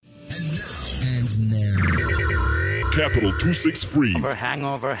begins now. Capital 263.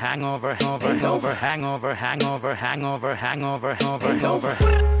 Hangover, hangover, hangover, hangover, hangover, hangover, hangover, hangover.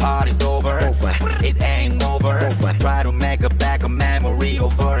 Party's over, it ain't over. Try to make a back a memory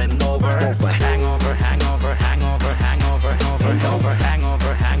over and over. Hangover, hangover, hangover, hangover, hangover, hangover,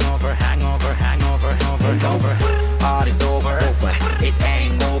 hangover, hangover, hangover, hangover. Party's over, it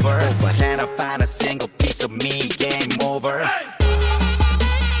ain't over. Can I find a single piece of me? Game over.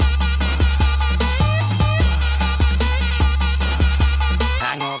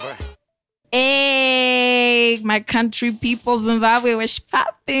 Hey, my country people, Zimbabwe, what's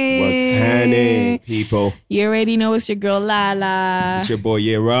popping? What's happening, people? You already know it's your girl Lala. It's your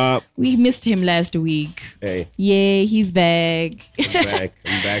boy, Rob. We missed him last week. Hey. Yeah, he's back.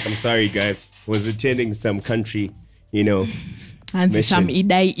 I'm back. I'm sorry, guys. Was attending some country, And mission. some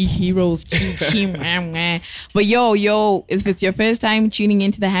idai heroes. But yo, if it's your first time tuning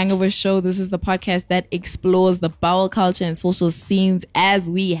into the Hangover Show, this is the podcast that explores the bowel culture and social scenes as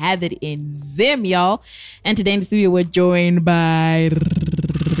we have it in Zim, y'all. And today in the studio, we're joined by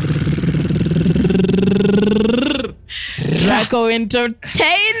Draco Entertainment.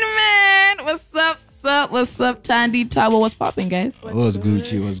 What's up, Tandy, Tabo? What's popping, guys? What's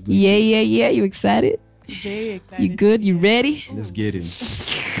Gucci? What's Gucci? Yeah. You excited? Very excited. You good? You ready? Let's get it.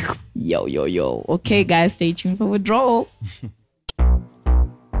 Yo. Okay, guys, stay tuned for withdrawal.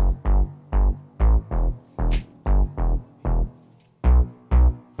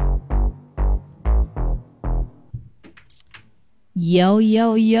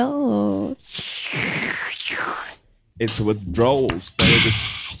 Yo. It's withdrawals, baby.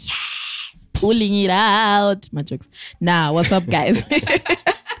 Pulling it out. My jokes. Nah, what's up, guys?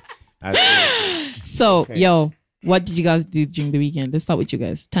 So, yo, what did you guys do during the weekend? Let's start with you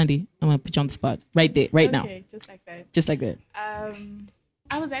guys. Tandy, I'm going to put you on the spot right there, right now. Okay, just like that. Just like that.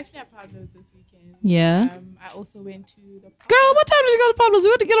 I was actually at Pablo's this weekend. Yeah. I also went to the Girl, what time did you go to Pablo's? We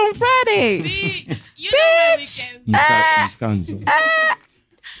went to get on Friday. You know my weekend.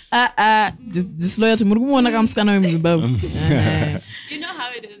 Disloyalty. You know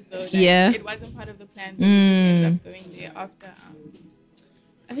how it is though. Like, Yeah. It wasn't part of the plan. But we just ended up going there after.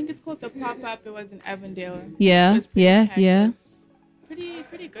 I think it's called the Pop-Up. It was in Avondale. Yeah, It was pretty yeah, packed. yeah. It was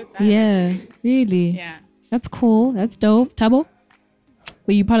pretty good vibe, Yeah, actually. really. Yeah. That's cool. That's dope. Tabo,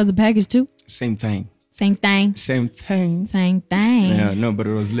 were you part of the package too? Same thing. Same thing. Yeah, no, but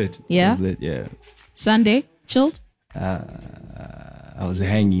it was lit. Yeah? It was lit, yeah. Sunday, chilled? I was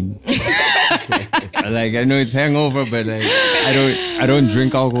hanging. I know it's hangover, but I don't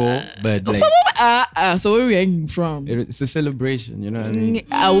drink alcohol, but So where are we hanging from? it's a celebration, you know what I mean?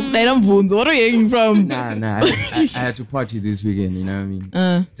 I was what are you hanging from? Nah. I had to party this weekend, you know what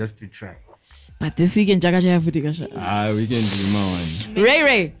I mean? Just to try. But this weekend, We can do more.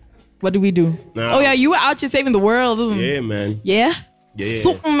 Ray, what do we do? Nah. Oh yeah, you were out here saving the world, isn't it? Yeah, man. Yeah? Yeah.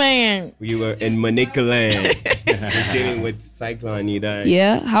 Superman. We were in Manicaland. Dealing with Cyclone,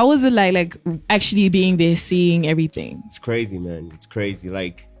 Yeah. How was it like actually being there, seeing everything? It's crazy, man. It's crazy.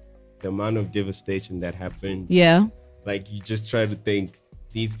 Like, the amount of devastation that happened. Yeah. Like, you just try to think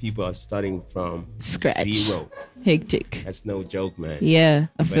these people are starting from Scratch. zero. Hectic. That's no joke, man. Yeah,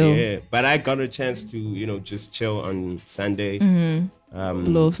 I feel. But I got a chance to, just chill on Sunday.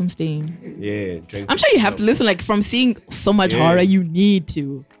 Blow off some steam. Yeah, drink. I'm sure you have to listen. Like from seeing so much horror, you need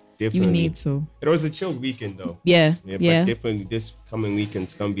to. Definitely. You need to. It was a chill weekend though. Yeah. But definitely this coming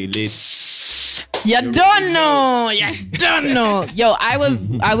weekend's gonna be lit. You don't know. Yo,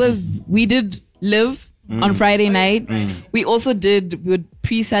 we did live on Friday night. We also we were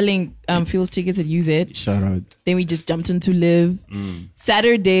pre-selling Phil's tickets at Use It. Shout out. Then we just jumped into live.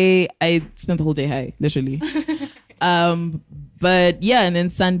 Saturday, I spent the whole day high, literally. But yeah, and then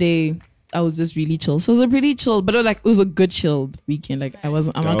Sunday I was just really chill. So it was a pretty chill, but it was a good chilled weekend. Like I'm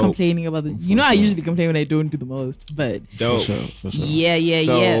not complaining about it. I usually complain when I don't do the most, but Dope. For sure. yeah.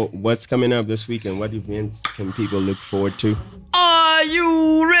 So what's coming up this weekend? What events can people look forward to? Are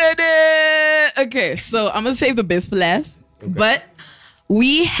you ready? Okay, so I'm gonna save the best for last. Okay. But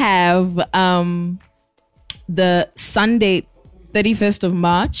we have the Sunday 31st of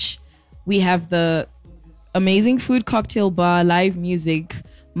March. We have the amazing food cocktail bar, live music,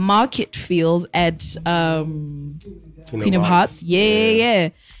 market feels at Queen of Hearts. Yeah.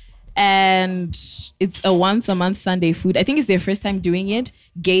 And it's a once a month Sunday food. I think it's their first time doing it.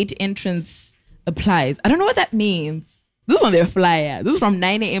 Gate entrance applies. I don't know what that means. This is on their flyer. This is from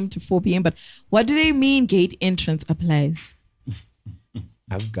 9 a.m. to 4 p.m. But what do they mean gate entrance applies?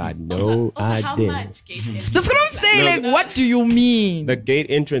 I've got no idea. How much gate entrance? That's what I'm saying. What do you mean? The gate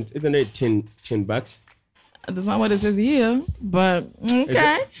entrance, isn't it $10? That's not what it says here, but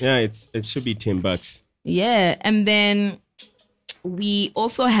okay. It should be $10. Yeah, and then we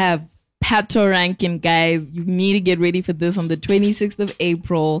also have Pato ranking, guys. You need to get ready for this on the 26th of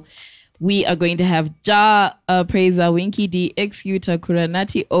April. We are going to have Ja Praiser, Winky D, X Utah,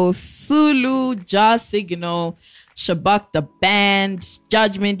 Kuranati O, Sulu, Ja Signal, Shabak the Band,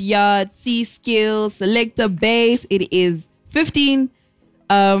 Judgment Yard, C Skills, Selector Bass. It is 15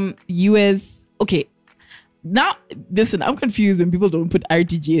 US. Okay. Now, listen, I'm confused when people don't put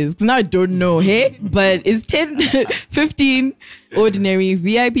RTGs because now I don't know, hey? But it's 15 ordinary,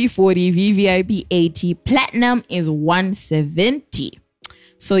 VIP 40, VVIP 80, platinum is 170.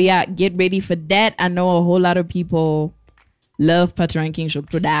 So yeah, get ready for that. I know a whole lot of people love Pataranking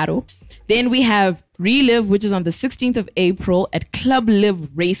Shokrodaro. Then we have Relive, which is on the 16th of April at Club Live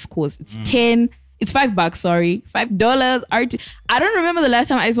Racecourse. It's $5, sorry. $5 I don't remember the last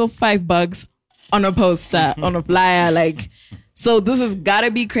time I saw $5 on a poster, on a flyer. Like, so this has gotta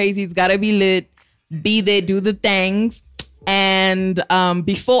be crazy. It's gotta be lit. Be there, do the things. And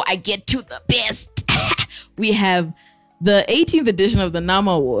before I get to the best, we have the 18th edition of the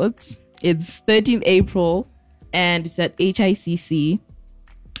NAMA Awards. It's 13th April and it's at HICC.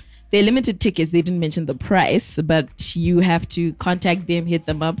 They're limited tickets. They didn't mention the price, but you have to contact them, hit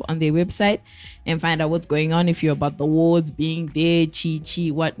them up on their website and find out what's going on. If you're about the awards, being there, chi,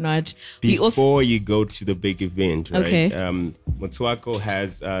 whatnot. Before you go to the big event, right? Okay. Motswako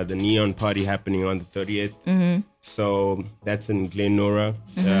has the Neon Party happening on the 30th. So that's in Glenora.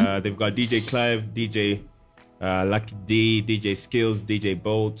 They've got DJ Clive, DJ Lucky D, DJ Skills, DJ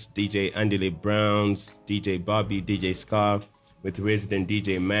Bolts, DJ Andile Browns, DJ Bobby, DJ Scarf, with resident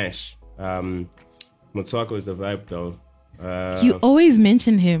DJ Mash. Motswako is a vibe though. You always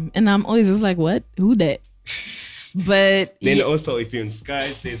mention him and I'm always just like, what? Who that? But then also if you're in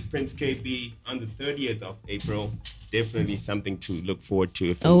Skies, there's Prince KB on the 30th of April. Definitely something to look forward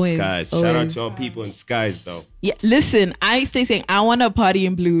to if you're in Skies. Shout out to all people in Skies though. Yeah, listen, I stay saying I want to party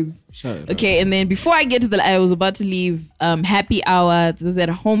in blues. Okay, and then before I get to I was about to leave Happy Hour. This is at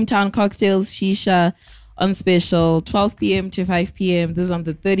Hometown Cocktails Shisha on special 12 p.m. to 5 p.m. This is on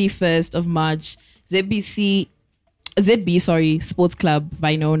the 31st of March. ZB Sports Club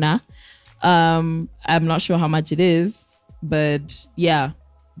Vinona. I'm not sure how much it is, but yeah,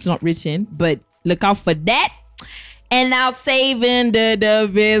 it's not written, but look out for that. And now saving the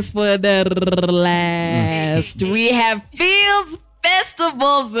best for the last. We have Fields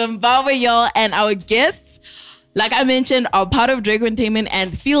Festival Zimbabwe, y'all, and our guests, like I mentioned, are part of Drago Entertainment,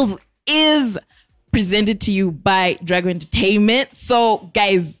 and Fields is presented to you by Drago Entertainment. So,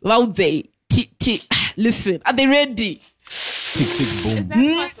 guys, listen, are they ready? Tick, tick,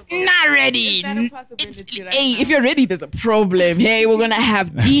 boom. Not ready. Hey, if you're ready, there's a problem. Hey, we're gonna have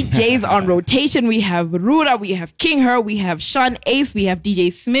DJs on rotation. We have Ruda, we have King Her, we have Sean Ace, we have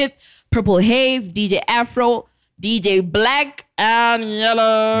DJ Smith, Purple Haze, DJ Afro, DJ Black, and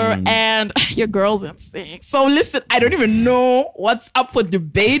Yellow, and your girls MCing. So listen, I don't even know what's up for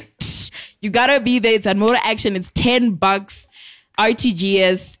debate. You gotta be there. It's at Motor Action. It's $10.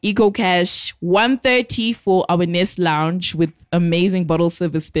 RTGS, Eco Cash, 130 for our Nest Lounge with amazing bottle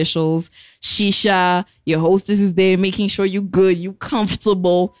service specials. Shisha, your hostess is there making sure you good, you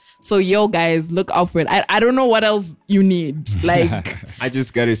comfortable. So yo guys, look out for it. I don't know what else you need. Like I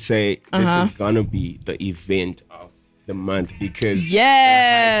just gotta say this is gonna be the event of the month because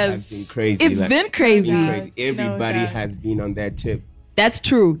yes, the hype has been crazy. It's been crazy. Everybody has been on that tip. That's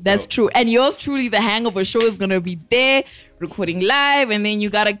true. That's true. And yours truly, the Hangover Show, is going to be there recording live. And then you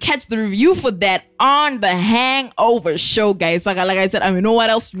got to catch the review for that on the Hangover Show, guys. Like I said, I don't know what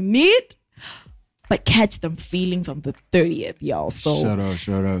else you need, but catch them feelings on the 30th, y'all. So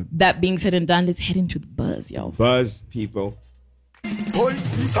shout out. That being said and done, let's head into the buzz, y'all. Buzz, people.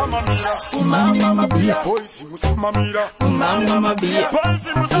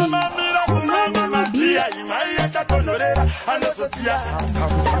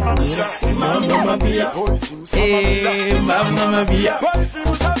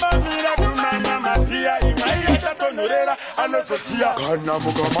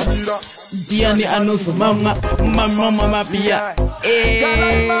 Diani anoso mama pia.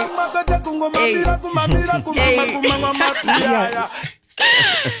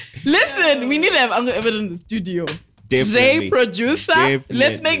 Listen, we need to have Uncle Everett in the studio. Definitely. Ray, producer,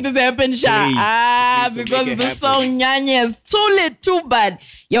 let's make this happen, Sha. Because the song Nyanya is too lit, too bad.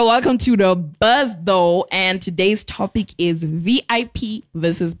 Yo, welcome to the buzz though. And today's topic is VIP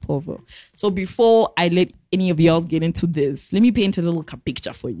versus POVO. So before I let any of y'all get into this, let me paint a little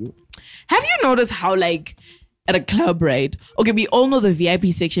picture for you. Have you noticed how like at a club, right? Okay, we all know the VIP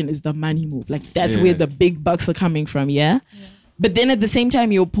section is the money move. Like that's where the big bucks are coming from, yeah? But then at the same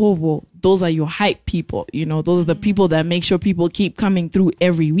time, your POVO, those are your hype people. You know, those are the people that make sure people keep coming through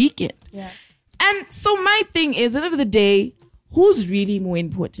every weekend. Yeah. And so my thing is, at the end of the day, who's really more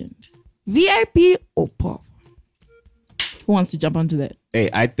important? VIP or POVO? Who wants to jump onto that? Hey,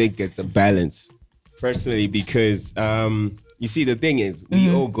 I think it's a balance, personally, because you see, the thing is, we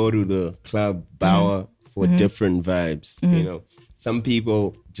all go to the club Bauer for different vibes. You know, some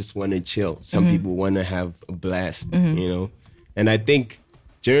people just want to chill. Some people want to have a blast. You know, and I think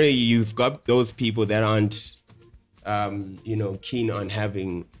generally you've got those people that aren't, you know, keen on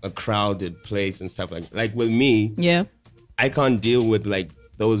having a crowded place and stuff like with me. Yeah, I can't deal with like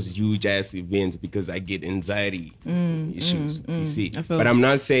those huge ass events because I get anxiety issues. You see, but I'm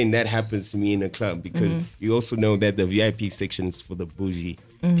not saying that happens to me in a club because you also know that the VIP section is for the bougie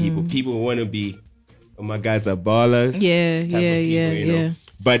people. People want to be, oh my guys are ballers. Yeah, you know?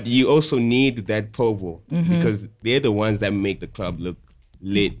 But you also need that POVO because they're the ones that make the club look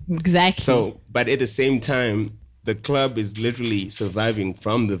lit. Exactly. So, but at the same time, the club is literally surviving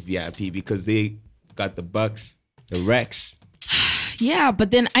from the VIP because they got the bucks, the racks. Yeah, but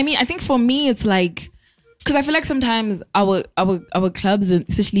then I mean, I think for me it's like, because I feel like sometimes our clubs,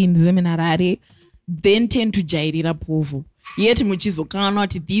 especially in Zim and Harare, then tend to jairira POVO. Yet Muchizo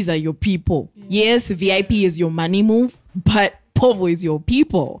cannot. These are your people. Yes, VIP is your money move, but POVO is your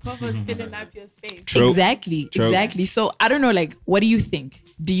people. POVO is filling up your space. True. Exactly. So I don't know. Like, what do you think?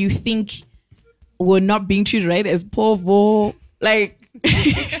 Do you think we're not being treated right as POVO? Like,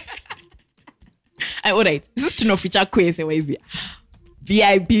 all right. This is to know feature quiz.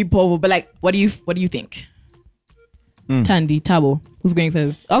 VIP POVO, but like, what do you think? Tandy, Tabo, who's going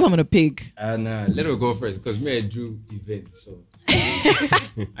first? Also, I'm gonna pick. Nah, let her go first because me I do events, so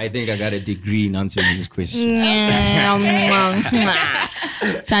I think I got a degree in answering this question.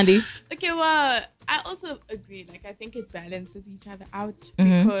 Tandy. Okay, well, I also agree. Like, I think it balances each other out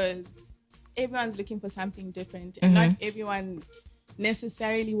because everyone's looking for something different, and not everyone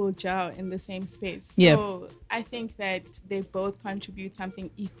necessarily will gel in the same space. So I think that they both contribute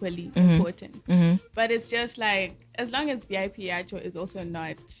something equally important. But it's just like, as long as VIP Yacho is also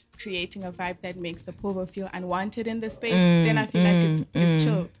not creating a vibe that makes the POVO feel unwanted in the space, then I feel like it's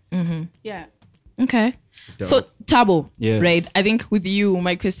chill. Yeah. Okay. So Tabo, right? I think with you,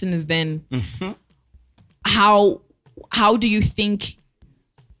 my question is then, how do you think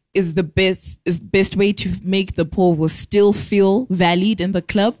is the best way to make the POVO still feel valid in the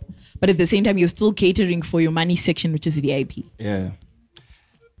club, but at the same time you're still catering for your money section, which is VIP? Yeah.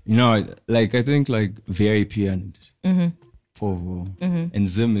 You know, like I think like VIP and POVO and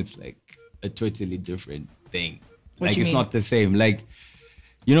Zim, it's like a totally different thing. What like you it's mean? not the same. Like,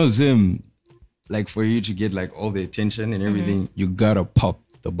 you know, Zim, like for you to get like all the attention and everything, you gotta pop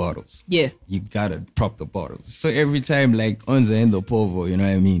the bottles. Yeah. You gotta prop the bottles. So every time, like on the end of POVO, you know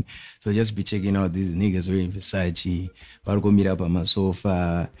what I mean? So just be checking out these niggas wearing Versace, but go meet up on my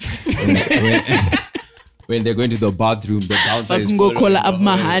sofa. When they're going to the bathroom, the bouncer is Go call following up them.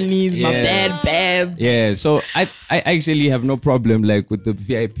 my honeys, my Yeah. bad babes. Yeah, so I actually have no problem like with the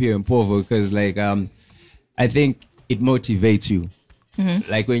VIP and POVO because like I think it motivates you.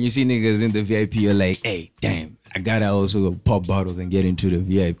 Like when you see niggas in the VIP, you're like, hey, damn, I gotta also pop bottles and get into the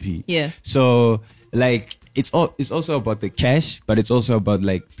VIP. Yeah. So like it's also about the cash, but it's also about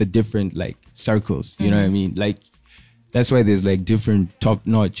like the different like circles. You know what I mean? Like that's why there's like different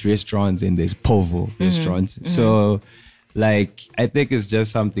top-notch restaurants and there's POVO restaurants. So like I think it's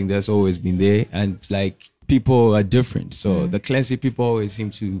just something that's always been there, and like people are different. So the classy people always seem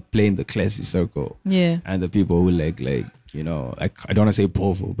to play in the classy circle. Yeah. And the people who like you know, I don't want to say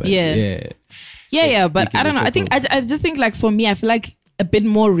POVO, but Yeah, but I don't know. I think I just think like for me, I feel like a bit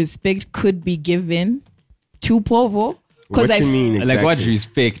more respect could be given to POVO. What you mean exactly? like what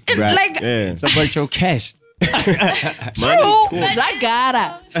respect, right? Like It's about your cash. true, I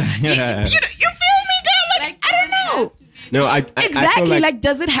gotta. You feel me, girl? Like I don't know. No, I Exactly. feel Like,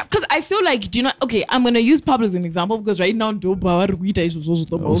 does it have? Because I feel like, do you know? Okay, I'm gonna use Pablo as an example because right now, do Bauer Rita is also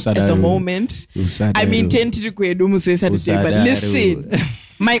the most at the moment. I mean, but listen,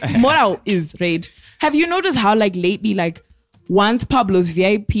 my moral is right. Have you noticed how like lately, like once Pablo's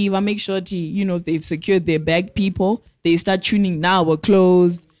VIP, I make sure to, you know, they've secured their bag people, they start tuning. Now we're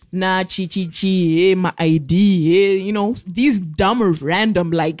closed. Nah, chi, hey, my ID, hey, you know, these dumb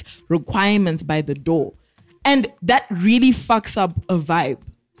random like requirements by the door. And that really fucks up a vibe.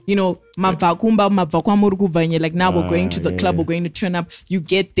 you know, like now we're going to the club, we're going to turn up. You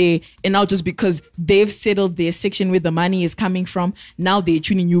get there, and now just because they've settled their section where the money is coming from, now they're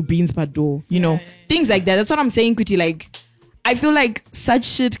tuning you beans per door, you know, things like that. That's what I'm saying, Kuti. Like, I feel like such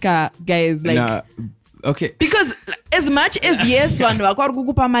shit, guys, like. Nah, okay. Because as much as yes, very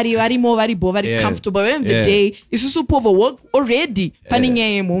comfortable. At the end of the day, it's also POVO work already. We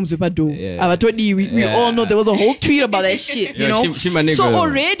all know there was a whole tweet about that shit. You know, she my nigga, so though.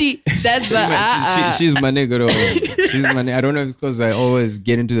 already that's she's my nigga though. She's my nigga. I don't know if it's because I always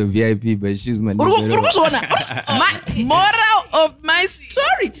get into the VIP, but she's my nigga. my moral of my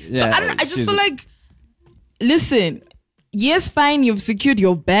story. So I don't know. I just feel like, listen. Yes, fine, you've secured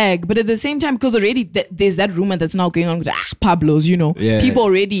your bag, but at the same time, because already there's that rumor that's now going on with Pablo's, you know, people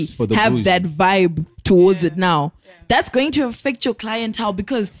already have bougie. That vibe towards it now. Yeah. That's going to affect your clientele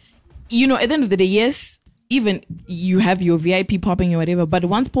because, you know, at the end of the day, yes, even you have your VIP popping or whatever, but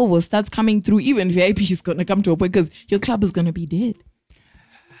once POVO starts coming through, even VIP is going to come to a point because your club is going to be dead.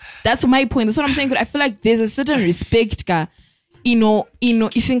 That's my point. That's what I'm saying. But I feel like there's a certain respect, isinga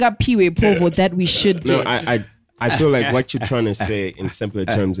piwe POVO that we should get. No, I feel like what you're trying to say in simpler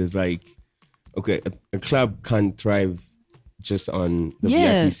terms is like, okay, a club can't thrive just on the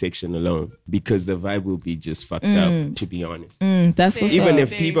VIP section alone because the vibe will be just fucked up, to be honest. That's what's Even up. if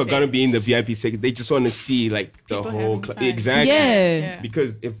people are going to be in the VIP section, they just want to see like the people whole club. Fun. Exactly. Yeah.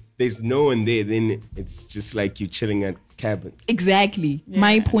 Because if there's no one there, then it's just like you chilling at cabins. Exactly. Yeah.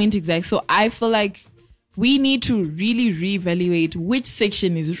 My point exactly. So I feel like we need to really reevaluate which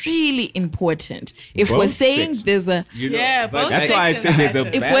section is really important. If Both we're saying sections. there's a But that's why I said there's a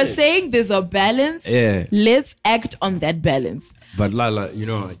balance. if we're saying there's a balance, let's act on that balance. But Lala, you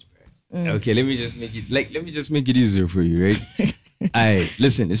know, okay, let me just make it easier for you, right?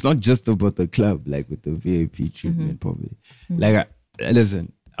 Listen, it's not just about the club, like with the VIP treatment, probably. Like,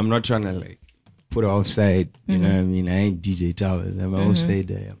 listen, I'm not trying to like put her offside. You know what I mean? I ain't DJ Towers. I'm offside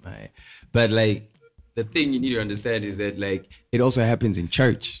there. But like, the thing you need to understand is that like it also happens in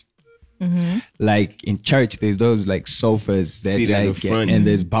church. Like in church, there's those like sofas that like and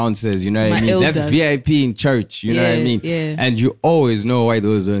there's bouncers. You know what I mean? That's VIP in church. You know what I mean? Yeah. And you always know why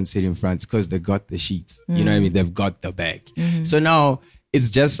those don't sit in front because they got the sheets. You know what I mean? They've got the bag. So now it's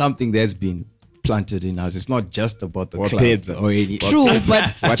just something that's been planted in us. It's not just about the club or any. True,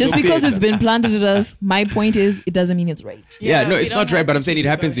 but just because it's been planted in us, my point is it doesn't mean it's right. Yeah, no, it's not right, but I'm saying it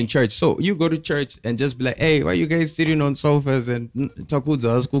happens in church. So you go to church and just be like, hey, why are you guys sitting on sofas and So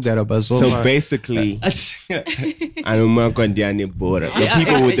basically, the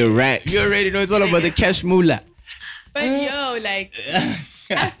people with the racks. You already know it's all about the cash moolah. But like,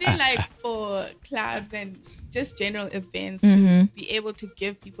 I feel like for clubs and just general events to be able to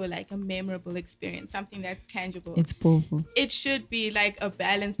give people like a memorable experience, something that's tangible. It's POVO. It should be like a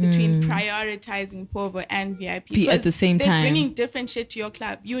balance between prioritizing POVO and VIP at the same time. Bringing different shit to your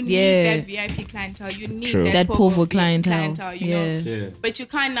club. You need that VIP clientele. You need that POVO clientele. You know? But you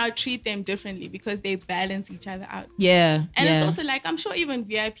can't now treat them differently because they balance each other out. Yeah. And it's also like, I'm sure even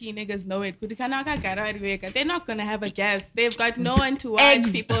VIP niggas know it. They're not going to have a guest. They've got no one to watch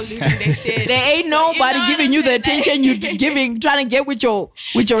people losing their shit. There ain't nobody giving you the attention you're giving, trying to get with your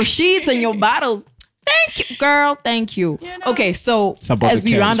sheets and your bottles. Thank you, girl. Thank you. Okay, so as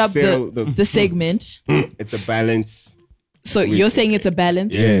we round up the segment, it's a balance. So you're saying it's a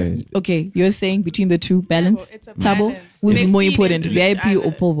balance? Yeah. Okay, you're saying between the two, balance? It's a Tabo? balance. Who's They more feed important, into VIP each or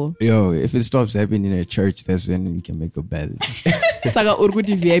other. POVO? Yo, if it stops happening in a church, that's when you can make a balance. Saga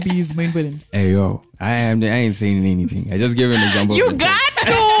Urguti VIP is more important. Hey, yo, I ain't saying anything. I just give an example. You got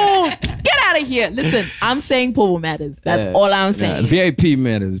to! Get out of here. Listen, I'm saying POVO matters. That's all I'm saying. VIP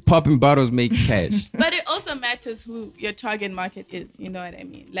matters. Popping bottles make cash. But it also matters who your target market is. You know what I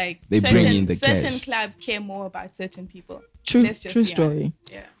mean? Like They bring in the certain cash. clubs care more about certain people. True, Let's just true be story. honest.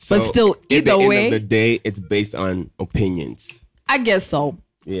 Yeah. But still, at the either end way, of the day, it's based on opinions. I guess so.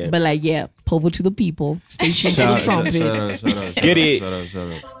 Yeah. But like, POVO to the people. Stay tuned to the trumpet. Get it.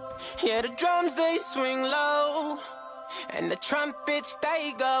 Yeah, the drums they swing low, and the trumpets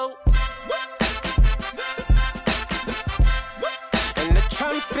they go, and the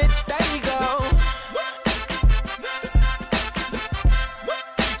trumpets they go.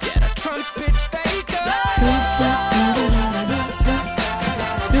 Yeah, the trumpets they go.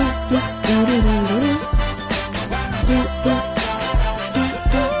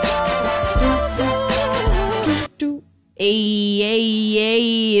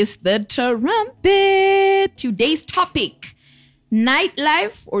 Hey, it's the trumpet. Today's topic: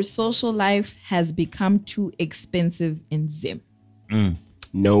 nightlife or social life has become too expensive in Zim.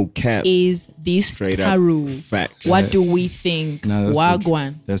 No cap. is this Straight up true? facts. What do we think? No,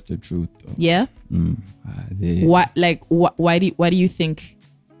 Wagwan. that's the truth, though. Yeah. Why do you think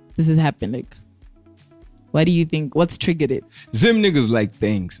this has happened? Like, why do you think? What's triggered it? Zim niggas like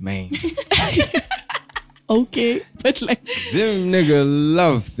things, man. Okay, but like Zim nigga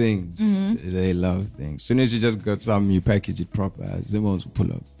love things. They love things. Soon as you just got something, you package it proper. Zim wants to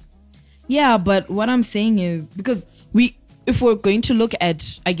pull up. yeah, but what I'm saying is because if we're going to look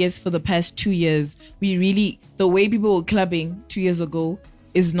at, I guess for the past 2 years, the way people were clubbing 2 years ago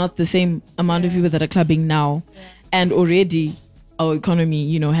is not the same amount of people that are clubbing now, and already our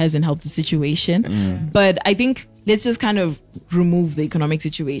economy, hasn't helped the situation. But I think let's just kind of remove the economic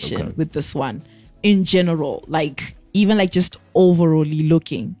situation with this one. In general, like even like just overally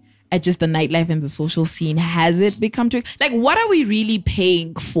looking at just the nightlife and the social scene, has it become too like what are we really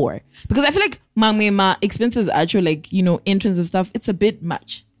paying for? Because I feel like ma expenses actual like entrance and stuff, it's a bit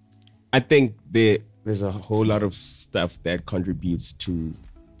much. I think there's a whole lot of stuff that contributes to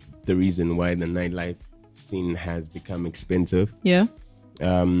the reason why the nightlife scene has become expensive. Yeah.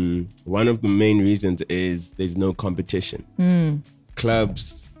 One of the main reasons is there's no competition.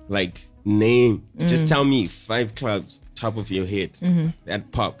 Clubs like just tell me 5 clubs top of your head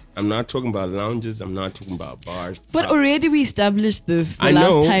that pop. I'm not talking about lounges, I'm not talking about bars. But pop. Already we established this the I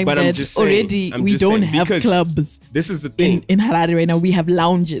last know, time but I'm that just saying, already I'm we just don't saying, have because clubs this is the thing. in Harare right now. We have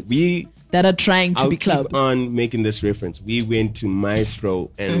lounges We that are trying to I'll be clubs. keep on making this reference. We went to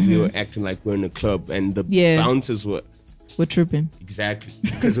Maestro and we were acting like we're in a club, and the bouncers were We're tripping. exactly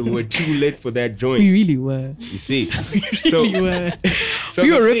because we were too late for that joint. We really were. You see, We were. so We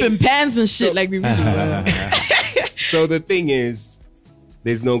the were thing- ripping pants and shit like we really were. So the thing is,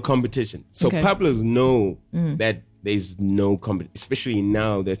 there's no competition. So Okay. Pablos know that there's no competition, especially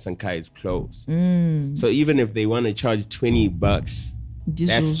now that Sankai is closed. So even if they want to charge $20,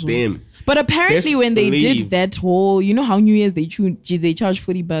 that's them. But apparently, Best when they did believe- that whole, how New Year's they charge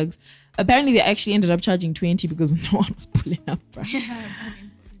 $40. Apparently, they actually ended up charging 20 because no one was pulling up. Bro.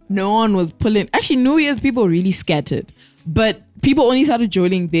 No one was pulling. Actually, New Year's people really scattered, but people only started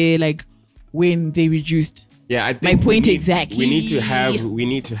joining there like when they reduced. Yeah, I think My point we need- exactly. We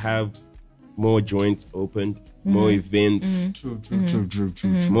need to have more joints opened, more events, True.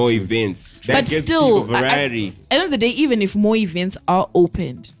 more events. That But gives still, people variety. at the end of the day, even if more events are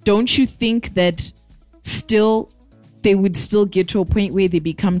opened, don't you think that still they would still get to a point where they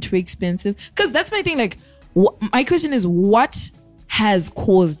become too expensive? Because that's my thing. Like, my question is, what has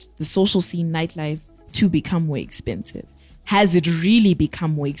caused the social scene nightlife to become more expensive? Has it really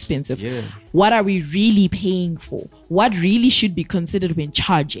become more expensive? Yeah. What are we really paying for? What really should be considered when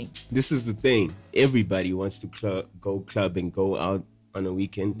charging? This is the thing. Everybody wants to go club and go out on a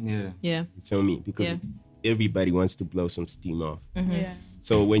weekend. Yeah. Yeah. You feel me? Because everybody wants to blow some steam off. Yeah.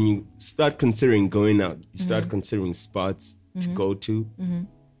 So when you start considering going out, you start considering spots to go to.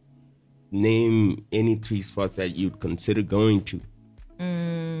 Name any 3 spots that you'd consider going to.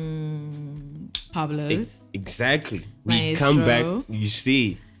 Pablo's. Exactly. We Maestro. come back, you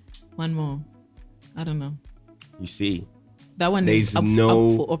see. One more. I don't know. You see. That one There's is up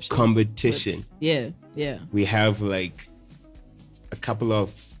no for options, competition. but yeah. We have like a couple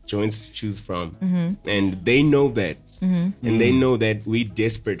of joints to choose from. And they know that. And they know that we're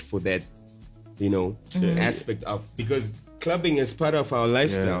desperate for that, the aspect of, because clubbing is part of our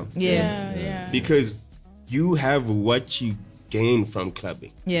lifestyle. Yeah. Because you have what you gain from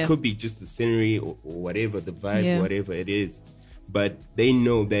clubbing. Yeah. It could be just the scenery or whatever, the vibe, Yeah. whatever it is. But they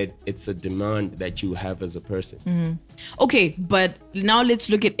know that it's a demand that you have as a person. Okay, but now let's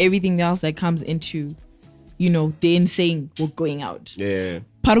look at everything else that comes into, then saying we're going out. Yeah,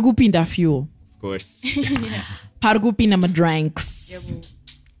 Pargupinda fuel. of course. Pargupinda my drinks.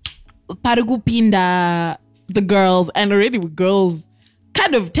 Pargupinda the girls, and already with girls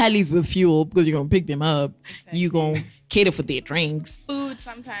kind of tallies with fuel because you're gonna pick them up. Exactly. You're gonna cater for their drinks. Food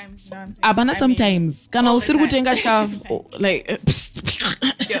sometimes. You know what I'm saying? Abana I mean, sometimes. Kana all the usiru time. kutenga like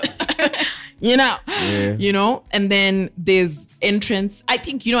and then there's entrance. I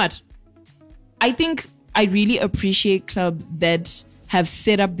think what? I think I really appreciate clubs that have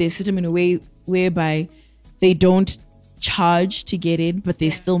set up their system in a way whereby they don't charge to get in, but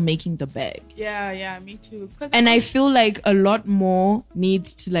they're still making the bag. Yeah, me too. And I feel like a lot more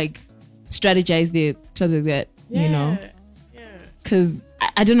needs to like strategize their clubs like that, Yeah. because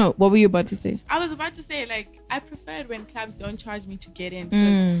I don't know. What were you about to say? I was about to say, like, I prefer it when clubs don't charge me to get in.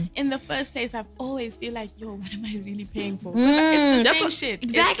 Because in the first place, I've always feel like, yo, what am I really paying for? 'Cause it's the same shit.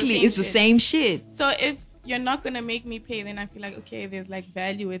 Exactly. It's the same shit. So if you're not going to make me pay, then I feel like, okay, there's like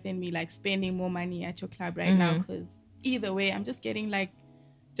value within me, like spending more money at your club right now. Because either way, I'm just getting like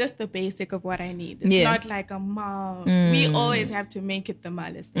just the basic of what I need. It's Yeah. not like a mal. We always have to make it the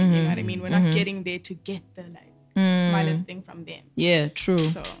malice thing. You know what I mean? We're not getting there to get the malice thing from them. Yeah, true.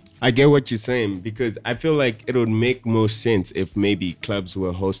 So I get what you're saying, because I feel like it would make more sense if maybe clubs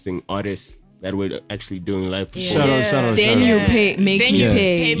were hosting artists that were actually doing live performances. Shout out. Then you make me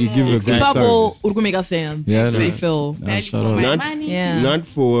pay. You give a good Pabo, service. urkumeka sense. Yeah, no. They feel. value shout for out. my Not- money. Yeah. Not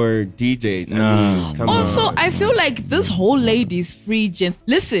for DJs. I Nah. mean, come Also, on. I feel like this whole ladies free gent.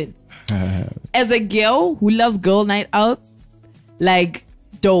 Listen, as a girl who loves girl night out, like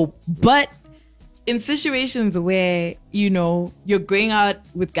dope. But in situations where you're going out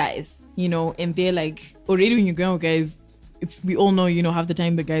with guys, and they're like already when you're going out with guys, we all know half the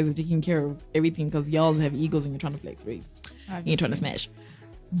time the guys are taking care of everything because y'all have egos and you're trying to flex, right? And you're trying to smash.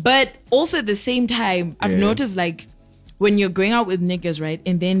 But also at the same time, I've noticed like when you're going out with niggas, right,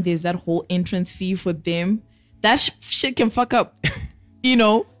 and then there's that whole entrance fee for them, that shit can fuck up,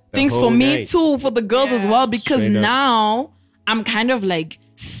 things whole for me night. too, for the girls as well, because Straight up. now I'm kind of like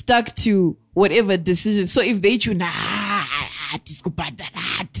stuck to whatever decision. So if they choose,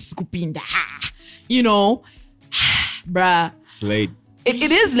 bruh, It's late.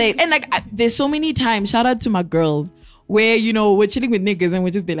 it is late. And like there's so many times, shout out to my girls, where we're chilling with niggas and we're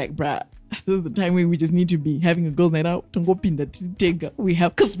just be like, bruh, this is the time where we just need to be having a girls' night out. We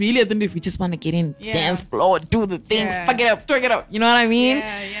have, because really at the end, if we just want to get in, dance floor, do the thing, fuck it up, twerk it up. You know what I mean?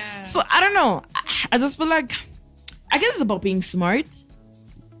 Yeah. So I don't know. I just feel like, I guess it's about being smart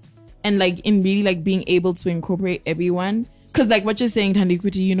and like in really like being able to incorporate everyone. Because like what you're saying,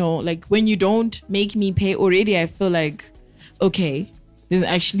 Tandikuti, like when you don't make me pay already, I feel like, okay, there's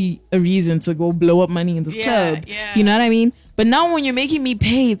actually a reason to go blow up money in this club. Yeah. You know what I mean? But now when you're making me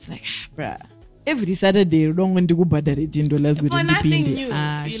pay, it's like, bruh, every Saturday, you don't want to go bother $18 with For nothing independent. new.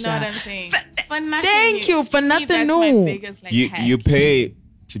 You know what I'm saying? For nothing Thank new. you, for Me, nothing that's new. my biggest, like, hack. You pay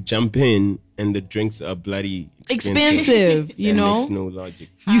to jump in, and the drinks are bloody Expensive, That know? makes no logic.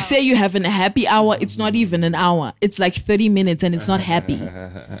 You say you have a happy hour, it's not even an hour. It's like 30 minutes and it's not happy.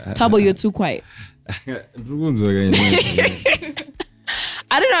 Tabo, you're too quiet.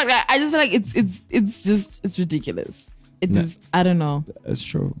 I don't know. I just feel like it's ridiculous. I don't know. That's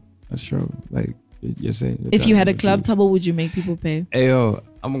true. Like you're saying. If you had a club, Tabo, would you make people pay? Hey yo,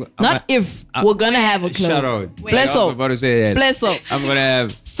 We're gonna have a club. Shout out. Bless I was up. about to say that. Bless up. I'm gonna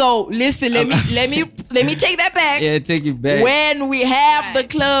have. So listen, let me take that back. Yeah, take it back. When we have the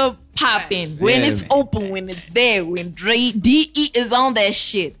club popping, when Yeah. it's open, when it's there, when DE is on that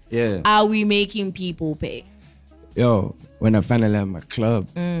shit, Yeah. are we making people pay? Yo, when I finally have my club,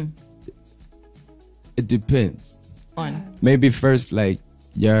 it depends. On Maybe first, like,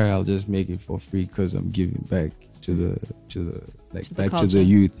 I'll just make it for free because I'm giving back to the culture.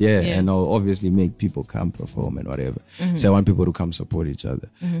 youth. Yeah. Yeah. And I'll obviously make people come perform and whatever. So I want people to come support each other.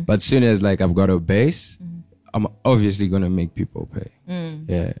 But soon as like I've got a base, I'm obviously gonna make people pay.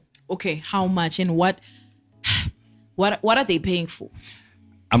 Yeah. okay, how much and what are they paying for?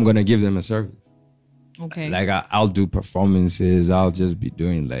 I'm gonna give them a service. Okay. Like I'll do performances. I'll just be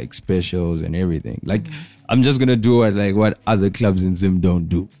doing like specials and everything. Like I'm just gonna do what other clubs in Zim don't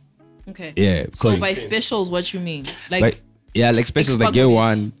do. Okay. Yeah. So 'cause- by specials, what you mean? like specials like get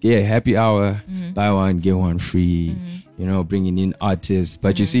one, happy hour, buy one, get one free. Bringing in artists.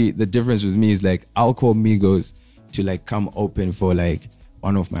 But you see, the difference with me is like I'll call Migos to like come open for like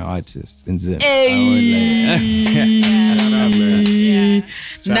one of my artists in Zim.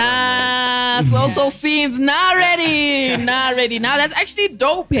 Nah, social scenes not ready. Now that's actually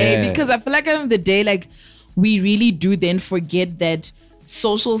dope, hey? Yeah. Because I feel like at the end of the day, like we really do then forget that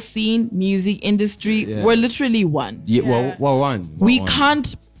social scene, music industry, we're literally one. Yeah, well, one. We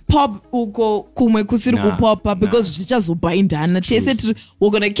can't pop uko kumwe kusiri kupopa because zvichazobhayindana tese we're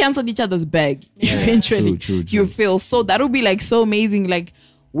gonna cancel each other's bag eventually. True. You feel so that would be like so amazing, like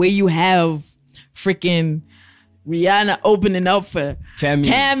where you have freaking Rihanna opening up for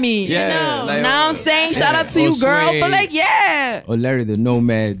Tammy. Yeah, like, now I'm saying shout out to you, girl. Sway. But like, yeah. Or Larry the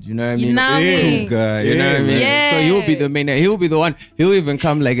Nomad, you know what I mean? You know what I mean? Cougar, you know what I mean? Yeah. So he'll be the main, he'll be the one, he'll even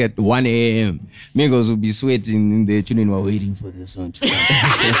come like at 1 a.m. Migos will be sweating in the tuning while waiting for the song to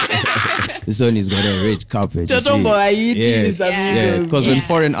come. The song has got a red carpet. you see. Yeah, because when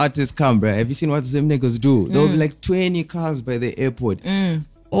foreign artists come, bro, have you seen what them niggas do? There'll be like 20 cars by the airport.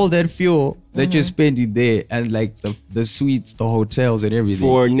 All that fuel that you're spending there, and like the suites, the hotels, and everything.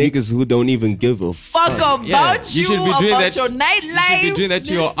 For niggas who don't even give a Fuck about you, should be doing about that. your nightlife. You should be doing that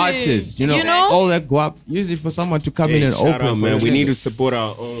to your Listen, artists. You know, all that guap. Use it for someone to come in and shout open. out, man. for We them. need to support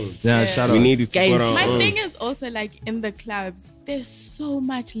our own. Yeah, shout out. We need to support Guys, our My own. thing is also like in the clubs, there's so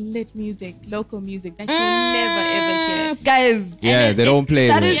much lit music, local music that you'll never ever hear. Guys, Yeah, they don't play.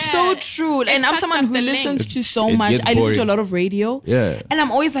 that man. is so Yeah. true. It And I'm fucks someone up who the listens link. to so It much. gets I listen to a boring. lot of radio. Yeah. And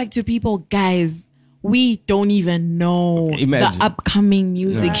I'm always like to people, guys, we don't even know Imagine. the upcoming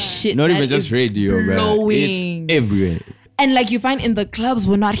music Yeah. shit. Not that even just is radio, man. blowing. It's everywhere. And like you find in the clubs,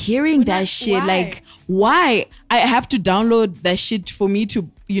 we're not hearing that not- shit. why? Like, why? I have to download that shit for me to,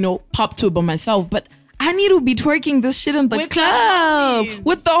 pop to it by myself. But I need to be twerking this shit in the With the club. homies.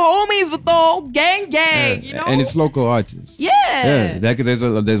 With the homies, with the whole gang, you know? And it's local artists. Yeah. Like there's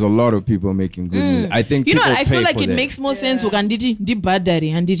a lot of people making good music. I think You know people what? I feel pay like for it that. makes more sense.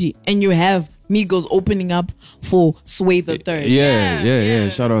 And you have Migos opening up for Sway the Third. Yeah.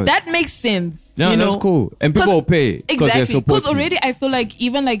 Shout out. That makes sense. Yeah, you know? that's cool. And people 'Cause- will pay because they're Exactly. Because supporting. already I feel like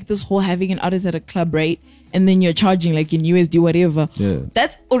even like this whole having an artist at a club, right? And then you're charging like in USD, whatever. Yeah.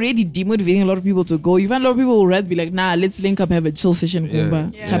 That's already demotivating a lot of people to go. You find a lot of people will rather be like, nah, let's link up, have a chill session,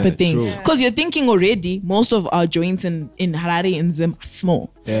 Kumba, Yeah. type Yeah, of thing. true. Because you're thinking already, most of our joints in Harare and Zim are small.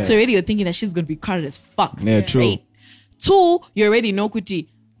 Yeah. So already you're thinking that shit's going to be crowded as fuck. Yeah, true. Right? Two, you already know, Kuti,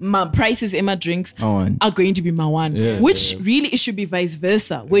 my prices in my drinks Mawan. are going to be my one. Yeah. Which really, it should be vice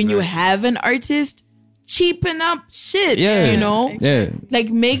versa. When you have an artist, cheapen up shit, Yeah. you know? Yeah. Like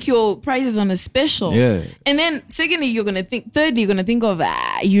make your prices on a special. Yeah. And then thirdly, you're gonna think of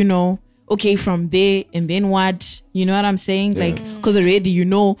okay, from there and then what? You know what I'm saying? Like, because already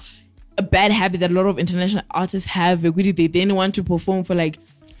a bad habit that a lot of international artists have. They then want to perform for like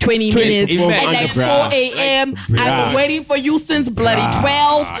 20 minutes imagine. at like 4 a.m. I've been waiting for you since bloody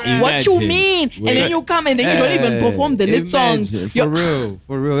 12. What you Imagine. mean? And then you come and then you don't even perform the lit songs. Imagine. You're-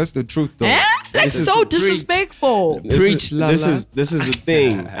 For real. That's the truth, though. Eh? That's so disrespectful. Preach, la, this la. is the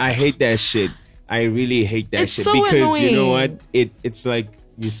thing. I hate that shit. I really hate that It's shit so because you know annoying. what? It's like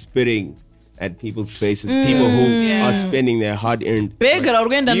you're spitting at people's faces. People who are spending their hard-earned. Beggar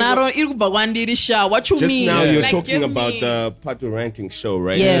urgenda naro irikuva kwandirisha. What you Just mean? now, you're Like, talking give about me- the Pato ranking show,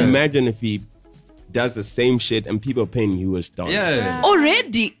 right? Yeah. Imagine if he does the same shit and people are paying US dollars. Yeah.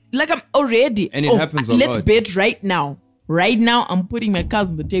 Already, like I'm already. And it happens a let's lot. bet right now. Right now, I'm putting my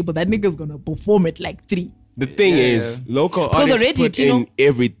cards on the table. That nigga's gonna perform it like 3. The thing Yeah. is, local Because artists already, put you know- in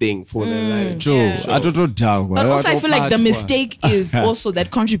everything for their life. True. I don't know. But also, I feel like the mistake is also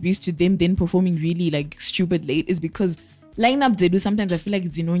that contributes to them then performing really like stupid late is because lineup they do sometimes I feel like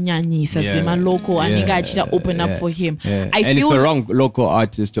zinonyanyisa Yeah. zima local and Yeah. nigga actually open up for him. Yeah. I And feel it's the wrong local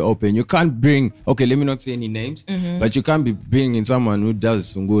artist to open. You can't bring, okay, let me not say any names, but you can't be bringing someone who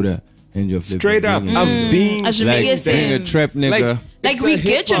does Sungura and you're flipping. Straight up, Bringing- I've been I should like make it bring a sense. trap nigga. Like It's we a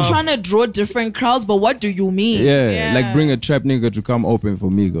get you hip-hop. trying to draw different crowds, but what do you mean? Yeah, like bring a trap nigga to come open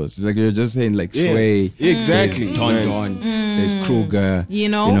for Migos. Like you're just saying like Yeah. Sway. Exactly. There's Don Don. There's Kruger. You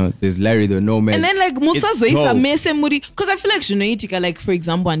know? There's Larry the Nomad. And then like Musa It's Zoisa dope. Mese Muri, because I feel like Shunoitika, like for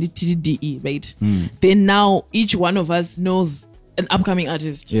example, and the TDE, right? Then now each one of us knows an upcoming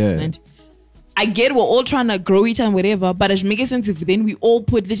artist. Yeah. Right? I get we're all trying to grow each and whatever, but it should make sense if then we all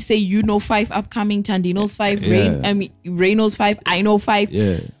put, let's say 5 upcoming, Tandy knows 5, Yeah. Ray knows 5, I know 5.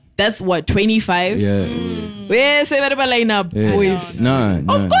 Yeah. That's what, 25? Yeah. Where's the lineup, Yeah. boys? Nah.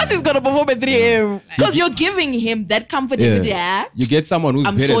 Of course he's gonna perform at 3 a.m. Because you're giving him that comfortability. Yeah. Yeah. You get someone who's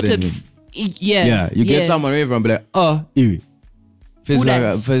I'm better sorted. than him. Yeah. Yeah. You get someone who everyone be like, ew. Who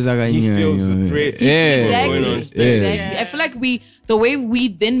that? He feels the threat. Yeah. Exactly. Going on Yeah. stage. Exactly. I feel like the way we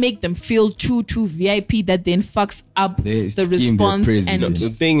then make them feel too VIP, that then fucks up They the scheme their response president. and The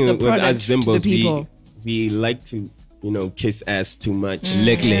thing the with us product to the Zimbos, people. we like to, kiss ass too much.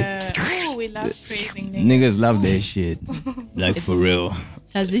 Lick. Ooh, we love praising niggas. Niggas love that shit. Like for real.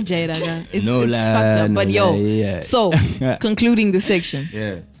 It's, No it's lie, fucked up. no But yo, lie, yeah. so concluding the section,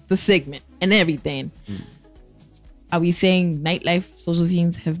 Yeah. the segment and everything. Are we saying nightlife, social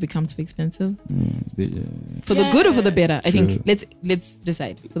scenes have become too expensive? For the good or for the better? I think let's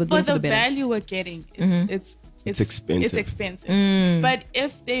decide. For the good For or for the the better? value we're getting, it's expensive. It's expensive. Mm. But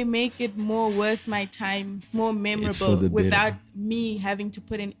if they make it more worth my time, more memorable, the better. without me having to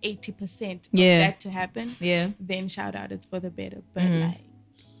put in 80% of Yeah. that to happen, Yeah. then shout out, it's for the better. But Mm-hmm. like,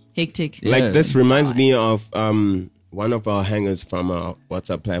 Hectic. Yeah. Like this reminds me of one of our hangers from our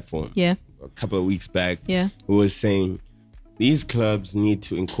WhatsApp platform. Yeah. A couple of weeks back. Yeah. Who was saying these clubs need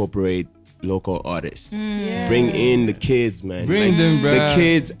to incorporate local artists. Yeah. Bring in the kids, man. Bring them, bro. The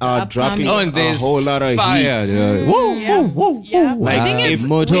kids are dropping a whole lot of fire. heat. Whoa, Yeah. whoa, whoa, Yeah. whoa. Like, The thing is,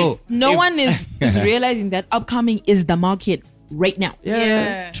 Moto. no one is realizing that upcoming is the market right now.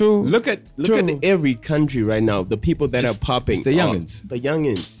 Yeah. True. Look at True. every country right now. The people that are popping. it's the youngins. The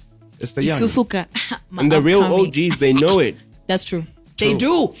youngins. It's the young. Susuka. And the real Upcoming. OGs, they know it. That's true. They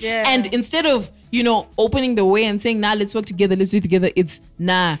do. Yeah. And instead of, opening the way and saying, nah, let's work together, let's do it together, it's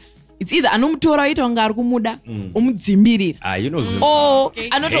nah. It's either anumtora ito ngari kumuda, umudzimbirira. You know, Or Okay.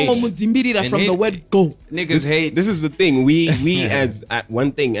 anotongo mudzimbirira And from the hate- word go. niggas hate. This is the thing. We as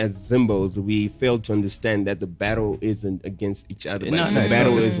one thing as Zimbos, we fail to understand that the battle isn't against each other. No, Like, no, the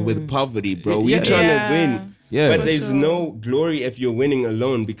battle no. is with poverty, bro. Yeah. We're trying Yeah. to win. Yeah. But For there's sure. no glory if you're winning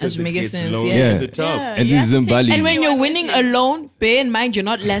alone because Doesn't it make gets sense, lonely yeah. at the top. Yeah. And You these have to take Zimbabweans. And when you you're on winning the thing. alone, bear in mind you're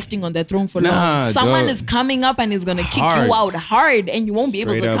not lasting on that throne for long. Nah, Someone dog. is coming up and is gonna kick Hard. you out hard, and you won't be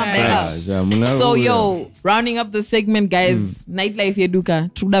able Straight to up come back up. facts. So rounding up the segment, guys, nightlife yeduka,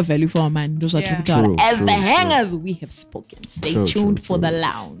 truda value for a man. Those are Yeah. True, As true, the true. hangers, we have spoken. Stay True, tuned true, for true. the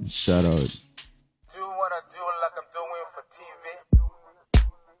lounge. Shout out. Do what I do like I'm doing for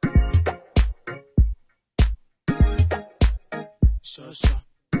TV.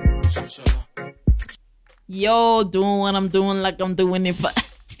 Yo, doing what I'm doing like I'm doing it for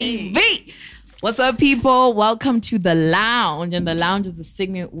TV. What's up, people? Welcome to the lounge. And the lounge is the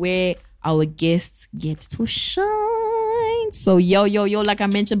segment where our guests get to shine. So, yo, like I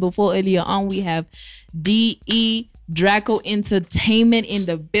mentioned before earlier on, we have DE Draco Entertainment in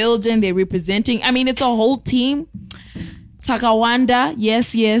the building. They're representing, it's a whole team. Takawanda.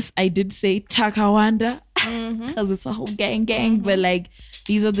 Yes, I did say Takawanda. Because it's a whole gang. But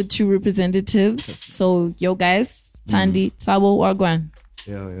these are the two representatives. So, yo, guys, Tandy, Tabo, Wagwan.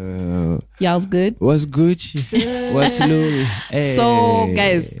 Yo. Y'all's good? What's Gucci? What's Louis? Hey. So,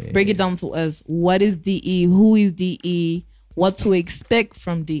 guys, break it down to us. What is DE? Who is DE? What to expect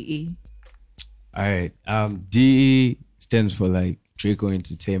from DE? All right. DE stands for Draco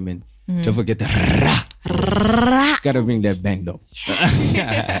Entertainment. Don't forget the gotta bring that bang though.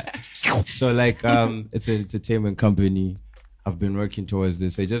 So it's an entertainment company. I've been working towards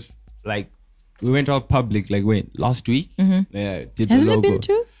this. I just we went out public last week. Yeah, did Hasn't the it logo. been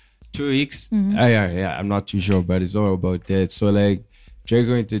 2 weeks? Yeah. I'm not too sure, but it's all about that. So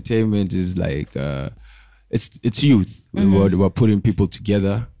Draco Entertainment is it's youth. We're putting people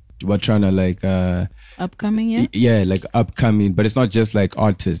together. We're trying to Upcoming, yeah? yeah, upcoming, but it's not just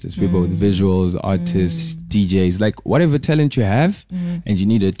artists. It's people with visuals, artists, DJs, whatever talent you have, and you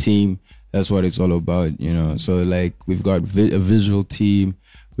need a team. That's what it's all about, So we've got a visual team.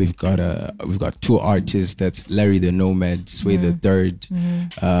 We've got two artists. That's Larry the Nomad, Sway the Third.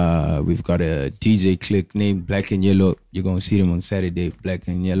 We've got a DJ clique named Black and Yellow. You're gonna see them on Saturday. Black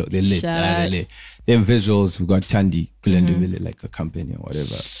and Yellow, they're lit. Shout out. They're lit. Then visuals, we've got Tandy, a company or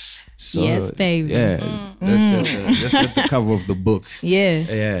whatever. So, Yes, babe. Yeah, that's just the cover of the book. Yeah.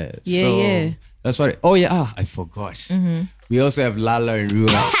 Yeah. Yeah, So yeah. that's what. I forgot. We also have Lala and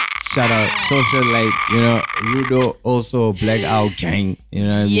Ruda. Shout out social Rudo also Black Out Gang. You know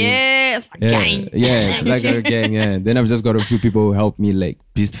what I mean? Yes, gang. Yeah, Black Out Gang. Yeah. Then I've just got a few people who help me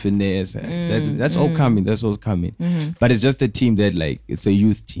Beast Finesse. That's all coming. That's all coming. But it's just a team that it's a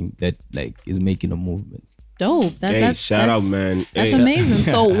youth team that is making a movement. Dope. Hey, shout out, man. That's Hey. amazing.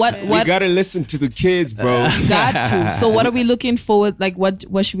 So what You gotta listen to the kids, bro. got to. So what are we looking forward?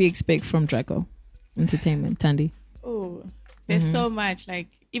 What should we expect from Draco Entertainment, Tandy? Oh, there's so much.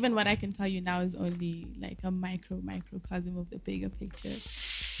 Even what I can tell you now is only a microcosm of the bigger picture.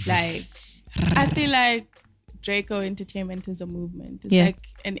 I feel like Draco Entertainment is a movement. It's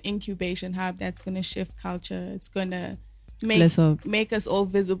an incubation hub that's gonna shift culture. It's gonna make us all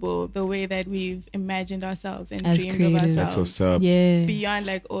visible the way that we've imagined ourselves and As dreamed creators. of ourselves. That's what's up. Yeah.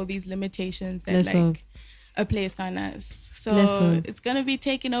 Beyond all these limitations that Let's hope. are placed on us. Let's So hope. it's gonna be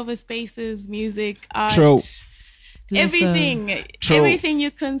taking over spaces, music, art, True. everything. True. Everything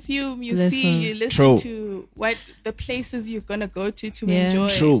you consume, you Let's see, hope. you listen True. to, what the places you're gonna go to Yeah. enjoy.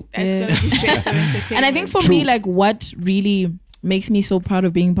 True. That's Yeah. gonna be Draco Entertainment. And I think for me, what really makes me so proud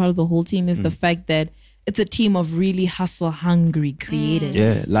of being part of the whole team is the fact that it's a team of really hustle hungry creators.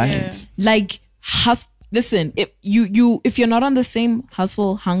 Yeah, Lions. Listen, if you're not on the same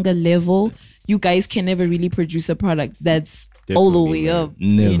hustle hunger level, you guys can never really produce a product that's all the Definitely, way man. up.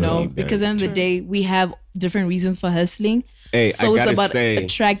 Never. Because at the end of the day, we have different reasons for hustling. Hey, So I it's gotta about say,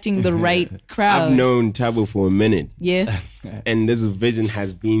 attracting the right crowd. I've known Tabu for a minute. Yeah. And this vision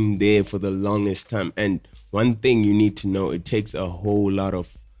has been there for the longest time. And one thing you need to know, it takes a whole lot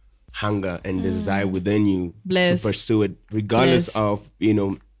of hunger and desire within you Bless. to pursue it, regardless Bless. of,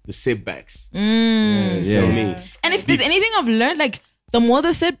 the setbacks. Mm. You know what I mean? And if there's anything I've learned, like the more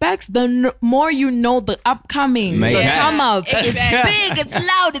the setbacks, the more you know the upcoming, My the God. come up. It's Exactly. big, it's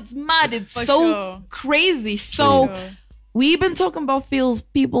loud, it's mad, it's For so sure. crazy. So Sure. we've been talking about feels.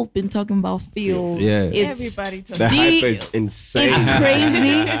 People been talking about feels. Yeah. It's, Everybody talks The D- hype is insane. it's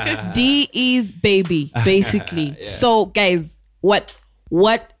crazy. D is baby, basically. So guys, what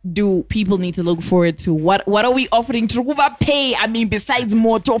do people need to look forward to? What are we offering? Trukuba pay. I mean, besides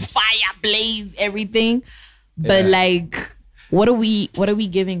motor, fire, blaze, everything. But like, what are we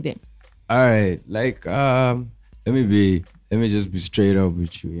giving them? All right, like let me just be straight up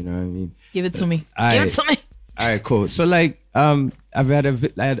with you. You know what I mean? Give it to me. I- Give it to me. All right, cool. So like I've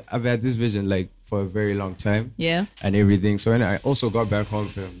had this vision like for a very long time. Yeah. And everything. So when I also got back home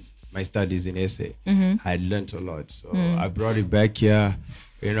from my studies in SA, Mm-hmm. I learned a lot. So I brought it back here.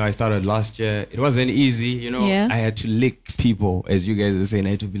 You know, I started last year. It wasn't easy, you know. Yeah. I had to lick people, as you guys are saying.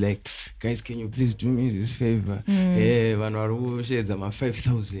 I had to be like, guys, can you please do me this favor? Hey, shades I'm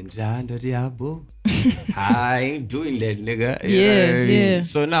 5,000. I ain't doing that, nigga. You know what I mean? Yeah.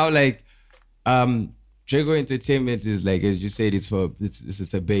 So now, like, Drago Entertainment is like, as you said, it's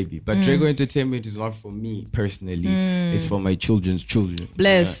a baby. But Drago Entertainment is not for me personally. It's for my children's children.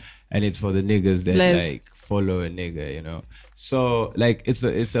 Bless. You know? And it's for the niggas that Bless. like follow a nigga, you know. So like it's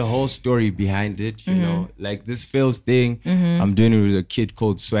a whole story behind it, you know. Like this Phil's thing, I'm doing it with a kid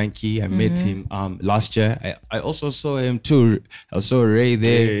called Swanky. I met him last year. I also saw him too. I saw Ray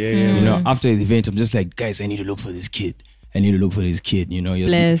there. You know, after the event, I'm just like, guys, I need to look for this kid. You know.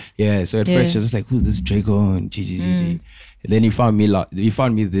 Bless. Yeah. So at first you're just like, who's this Draco and GG. And then he found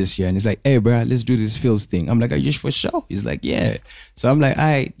me this year, and he's like, "Hey, bro, let's do this Phil's thing." I'm like, "Are you for sure?" He's like, "Yeah." So I'm like, "All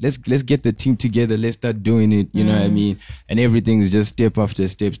right, let's get the team together. Let's start doing it." You know what I mean? And everything is just step after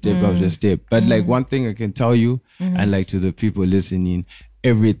step after step. But like one thing I can tell you, and like to the people listening,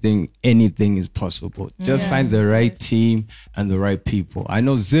 anything is possible. Just find the right team and the right people. I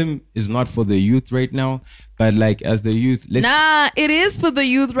know Zim is not for the youth right now, but like as the youth, It is for the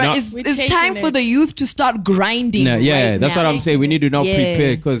youth, right? No. It's We're time taking for it. the youth to start grinding. That's what I'm saying. We need to now Yeah.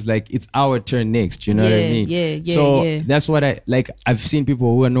 prepare because like it's our turn next. You know what I mean? Yeah. So that's what I like. I've seen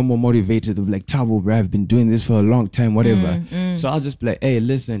people who are no more motivated. They're like, Tabo, bro, I've been doing this for a long time, whatever. So I'll just be like, hey,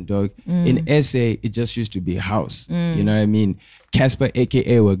 listen, dog. In SA, it just used to be house. You know what I mean? Casper,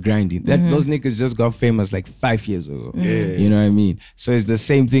 aka, were grinding. Those niggas just got famous like 5 years ago. You know what I mean? So it's the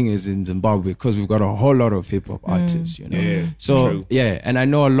same thing as in Zimbabwe because we've got a whole lot of hip hop artists. You know. Yeah, So true. and I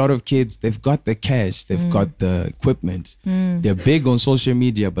know a lot of kids. They've got the cash. They've got the equipment. They're big on social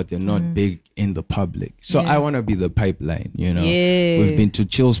media, but they're not big in the public. So I want to be the pipeline. You know. Yeah. We've been to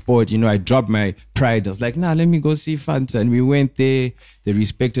Chill Sport. You know, I dropped my pride. I was like, nah, let me go see Fanta, and we went there. They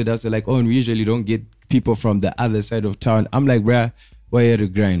respected us. They're like, oh, and we usually don't get people from the other side of town. I'm like, bruh, we're here to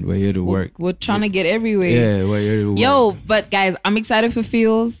grind. We're here to work. We're trying to get everywhere. Yeah, we're here to work. Yo, but guys, I'm excited for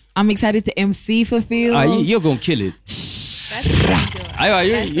Feels. I'm excited to MC for Feels. You're gonna kill it. That's what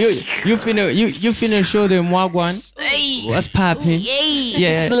I'm doing. You finna show them Wagwan. Hey. What's popping? Yay.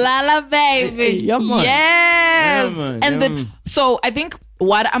 Yeah. Slala, baby. Hey, yeah, man. Yes. Yeah, man. And Yeah, the man. so I think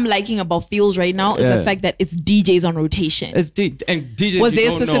what I'm liking about Feels right now is the fact that it's DJs on rotation. It's and DJs. Was you there a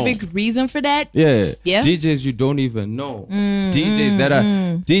don't specific know. reason for that? Yeah. Yeah? DJs you don't even know.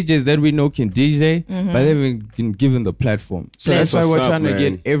 DJs that we know can DJ, but they've been given the platform. So Bless. that's why we're What's up, trying to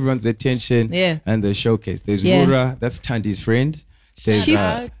man? get everyone's attention Yeah. and the showcase. There's Yeah. Rura, that's Tandi's friend. There's, She's-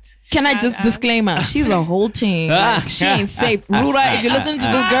 Shout Can I Shout just out. disclaimer? She's a whole team. Like, she ain't safe. Ruda, if you listen to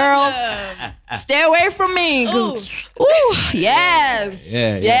this girl, stay away from me. 'Cause- Ooh, yes.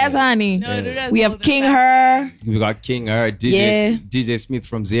 Yeah, Yes, honey. No, Ruda's We all have the King time. Her. we got King Her, Yeah. DJ Smith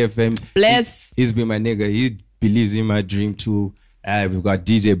from ZFM. Bless. He's been my nigga. He believes in my dream too. We've got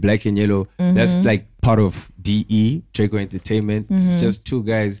DJ Black and Yellow. That's like part of DE, Draco Entertainment. It's just two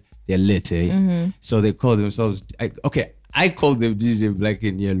guys. They're lit, eh? So they call themselves. I call them DJ Black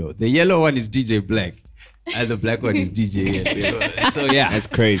and Yellow. The yellow one is DJ Black, and the black one is DJ Yellow. So yeah, That's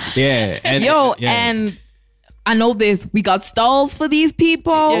crazy. yeah. And, Yo, yeah. and I know this. We got stalls for these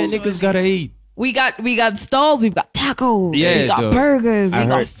people. yeah, niggas gotta eat. We got stalls. We've got tacos. Yeah, we got dog. burgers. We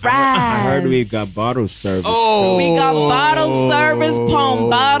got I fries. heard we got bottle service. Oh. We got bottle service, pump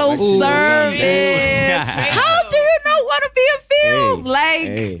bottle service. How do you not want to be a Feels?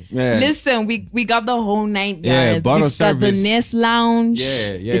 Hey. Yeah. Listen, we got the whole 9 Yeah, yards. bottle We've got the service. Nest Lounge, Yeah,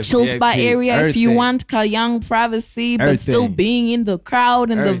 the yes, chill spot VIP, area if you everything. want young privacy, but still Everything. being in the crowd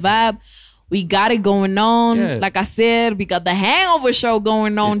and Everything. the vibe. We got it going on. Yeah. Like I said, we got the hangover show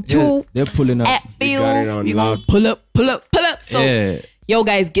going on too. They're pulling up. At got it Feels, on we gonna lock. pull up. So Yeah. yo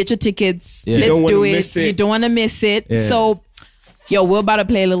guys, get your tickets. Yeah. You Let's don't do wanna it. miss it. You don't want to miss it. Yeah. So Yo, we're about to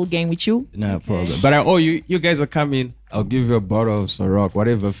play a little game with you. No problem. But you guys are coming. I'll give you a bottle of Ciroc,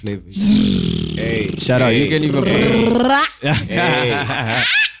 whatever flavor. Hey, Shout out. You can even put it.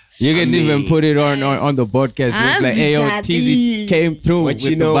 You can even put it on the podcast. It's like, hey, yo, TZ came through what with you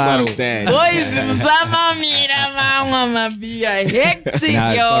the know bottle. about that? Hectic, Nah, it's yo.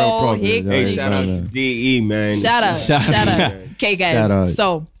 not a problem. Hectic. Hey, shout out to DE, man. Shout out. Okay, Shout out. guys.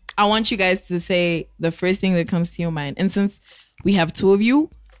 So I want you guys to say the first thing that comes to your mind. And since we have two of you,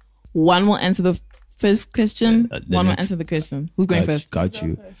 one will answer the first question, one will answer the question. Who's going first? Got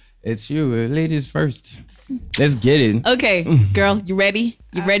you. It's you. Ladies first. Let's get it. Okay, girl, you ready?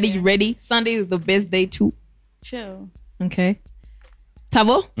 You ready? You ready? Sunday is the best day too. Chill. Okay.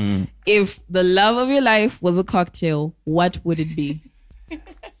 Tabo, if the love of your life was a cocktail, what would it be?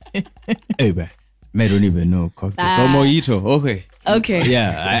 Hey, man. I don't even know cocktail. So mojito. Okay. Okay.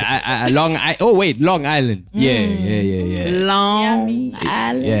 Yeah. Long Island. Yeah. Long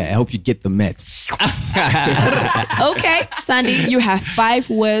Island. Yeah, I hope you get the Mets. Okay, Sandy, you have 5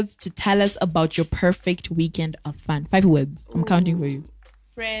 words to tell us about your perfect weekend of fun. 5 words. I'm counting for you.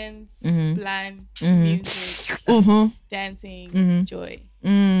 Friends, plan, music, dancing, joy.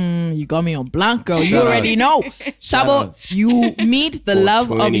 You got me on blank, girl. You already know. Shabo, you meet the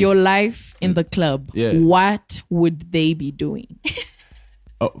love of 420. your life in the club. Yeah. What would they be doing?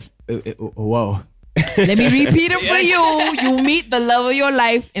 Wow. Let me repeat it for you. You meet the love of your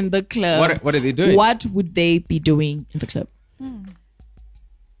life in the club. What are they doing? What would they be doing in the club?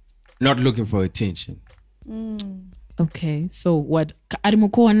 Not looking for attention. Okay, so what?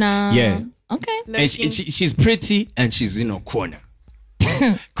 Arimukona. Yeah. Okay. And she's pretty and she's in a corner.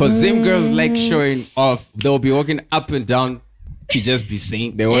 Because them girls like showing off. They'll be walking up and down to just be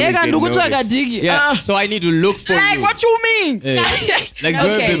seen. They want to get noticed. Yeah, so I need to look for Like, you. what you mean? Like,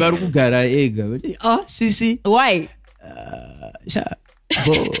 Okay. Sisi. Why?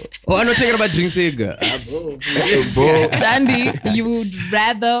 Oh, I'm not talking about drinks. Sandy, you would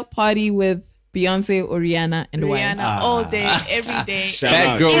rather party with Beyonce or Rihanna and why? Rihanna all day, every day. Shout That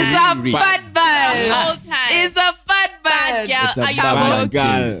out. girl. It's a really- bad The bad. whole time. It's a bad bad bad. girl. It's a Are you bad Oh my joking?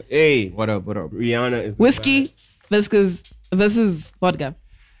 God. Hey, What up? Rihanna is the Whiskey versus vodka.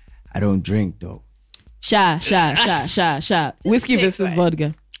 I don't drink though. Sha. Whiskey pick versus one.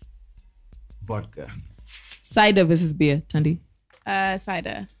 vodka. Vodka. Cider versus beer. Tandy.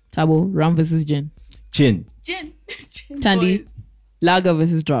 Cider. Tabo. Rum versus gin. Gin. Gin. Tandy. boys. Lager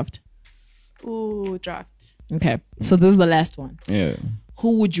versus draft. Ooh, draft. Okay. So this is the last one. Yeah.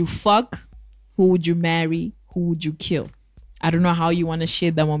 Who would you fuck? Who would you marry? Who would you kill? I don't know how you want to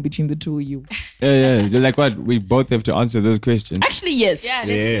share that one between the two of you. Yeah. Like what? We both have to answer those questions. Actually, yes. Yeah, let's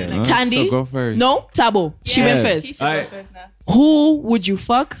Yeah. do it like Tandy. So go first. No, Tabo. She Yeah. went He first. should go Alright. first now. Who would you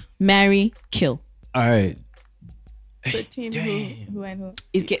fuck, marry, kill? All right. Between who and who?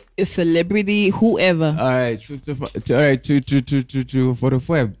 It's celebrity, whoever. All right. 55. All right. Two for the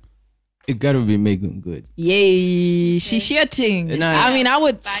web. It gotta be Megan Good. Yay, she shitting. Nah. I mean, I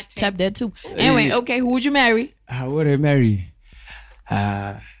would Bad tap that too. Anyway, okay, who would you marry? How would I marry?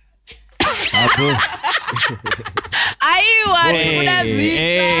 Abu.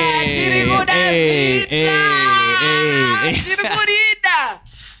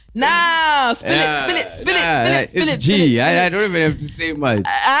 Nah, spill it. It's G. I don't even have to say much.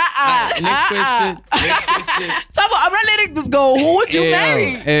 Next question. Tabo, I'm not letting this go. Who would you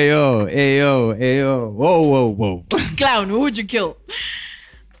marry? Hey yo. Whoa. Clown, who would you kill?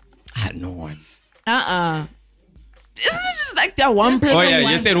 I had no one. Isn't it just like that one person? Oh yeah,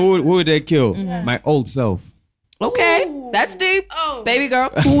 one- you said who would I kill? My old self. Okay, that's deep. Oh. Baby girl,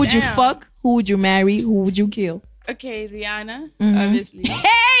 who would you Damn. fuck? Who would you marry? Who would you kill? Okay, Rihanna, obviously. Hey!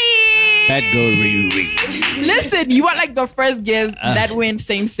 That go Riri. Listen, you are like the first guest that went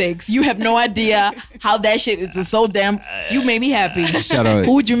same sex. You have no idea how that shit is so damn. You made me happy. Shut up.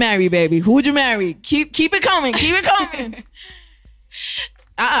 Who would you marry, baby? Who would you marry? Keep it coming. Keep it coming.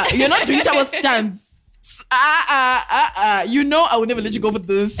 You're not doing Tabo's chance. You know I would never let you go for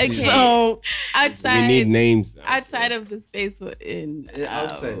this. Okay. So Outside, We need names. outside of the space we're in.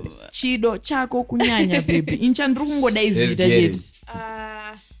 chido chako kunyanya, baby. Incha ndiri kungoda izita Let's get chete. it.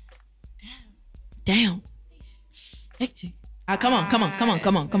 Damn. Hectic. Come on.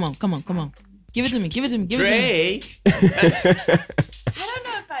 Give it to me. Give it to me. Drake. I don't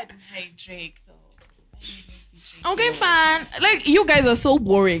know if I'd marry Drake though. Okay, fine. Like, you guys are so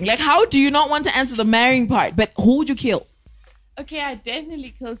boring. Like, how do you not want to answer the marrying part? But who would you kill? Okay, I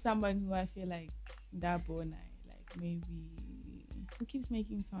definitely kill someone who I feel like that bonai. Like maybe who keeps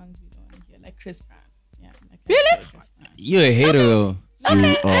making songs we don't want to hear, like Chris Brown. Yeah. Like Really? Chris Brown. You're a hater though.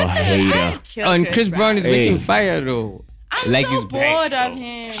 Okay, You are a hater. Kill Oh, and Chris Brown is Hey. making fire though. I'm like so he's bored back. of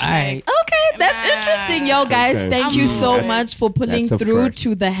him. Alright. Okay, that's interesting. Yo, guys, okay. thank you so That's- much for pulling that's a through first.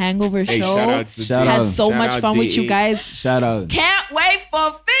 to the Hangover Hey, show. shout out to Shout D. out. Had so Shout much out fun with you DE. guys. Shout out. Can't wait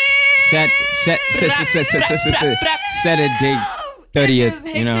for Saturday 30th.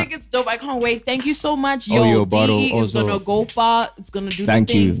 It's You know. hectic, it's dope. I can't wait. Thank you so much. Oh, Yo, your bottle DE is also. gonna go far. It's gonna do Thank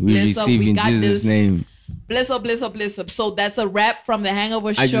the you. things. We Bless up. receive We in got Jesus' this. name. Bless up, bless up, bless up. So that's a wrap from the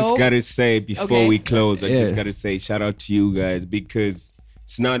Hangover show. I just gotta say before Okay. we close, I Yeah. just gotta say shout out to you guys because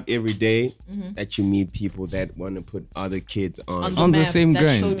it's not every day that you meet people that want to put other kids on. On the map. same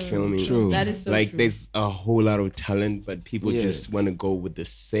That's grind. so Feel me? True. That is so Like true. there's a whole lot of talent, but people Yeah. just want to go with the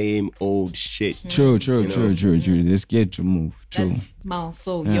same old shit. True. You know? They're scared to move. True. That's mal.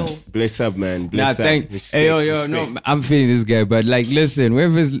 So Yeah. yo, Bless up, man. Nah, Bless up. thank. Respect, Hey, yo, no, respect. I'm feeling this guy, but like, listen,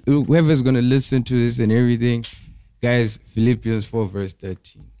 whoever's gonna listen to this and everything, guys, Philippians 4 verse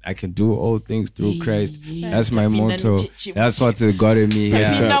 13. I can do all things through Christ. That's my motto. That's what got in me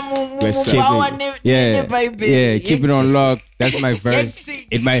Bless here. up. Bless up. Yeah, keep it on lock. That's my verse.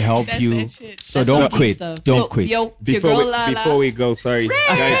 It might help That's you. that shit. So That's don't some quit. stuff. Don't So, quit. Yo, it's your girl Lala. Before we go, sorry,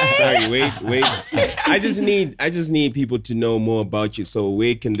 guys, sorry, wait. I just need people to know more about you. So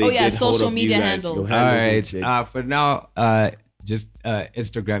where can they get hold social of media you guys? handles. Your All handles and right. shit. For now, just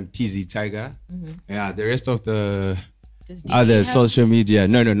Instagram TZ Tiger. Yeah, the rest of the Does DE other have- social media.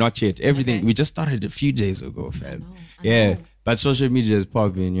 No, not yet. Everything Okay. we just started a few days ago, fam. I Yeah, know. but social media is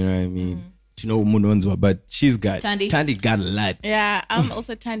popping. You know what I mean? To know Munonzwa, but she's got Tandy? Tandy got a lot. Yeah, I'm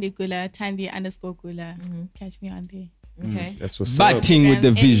also Tandy Gula, Tandy_Gula. Catch me on there. Okay. That's what's up. Batting with the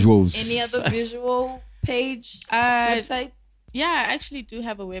Any- visuals. Any other visual page, Uh, website? Yeah, I actually do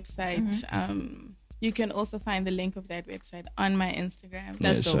have a website. You can also find the link of that website on my Instagram.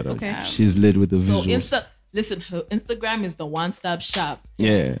 That's Yeah, dope. shout out. Okay. She's lit with the So visuals. listen, her Instagram is the one-stop shop.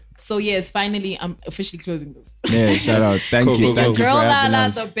 Yeah, So yes, finally, I'm officially closing this. yeah. Shout out. Thank Cool, you. cool, Thank cool. you Girl for having Lala,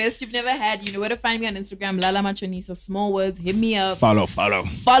 us. the best you've never had. You know where to find me on Instagram, Lala Machonisa. Small words. Hit me up. Follow.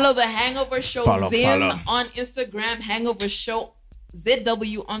 Follow the Hangover Show Follow. on Instagram, Hangover Show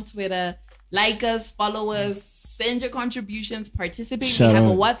ZW on Twitter. Like us, follow us, send your contributions, participate. Shout we have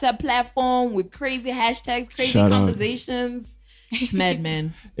out. a WhatsApp platform with crazy hashtags, crazy Shout out. conversations. It's mad,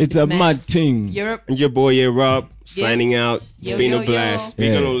 man. It's a mad thing. Europe. And your boy, Rob, signing out. It's Yo, been yo, a blast. yo.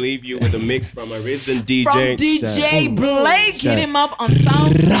 We're Yeah. gonna leave you with a mix from a resident DJ. From DJ Blake. Shout Hit him up on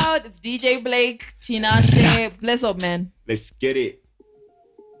SoundCloud. It's DJ Blake, Tinashe. Bless up, man. Let's get it.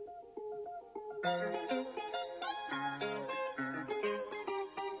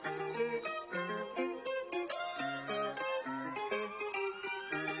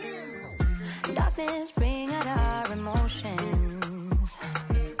 Darkness bring out our emotions.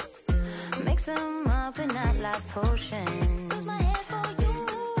 Mix them up in that life potions.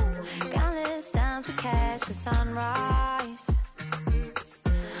 Countless times we catch the sunrise.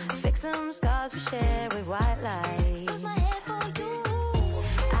 Fix some scars we share with white lights.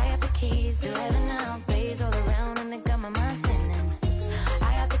 I got the keys to heaven now, bays all around and they got my mind spinning.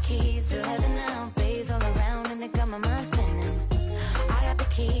 I got the keys to heaven now, bays all around and they got my mind spinning. I got the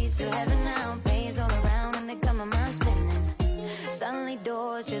keys to heaven now, bays all around and they got my mind spinning. Suddenly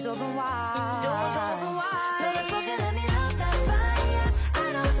doors just open wide. No, that's what can let me love that fire. I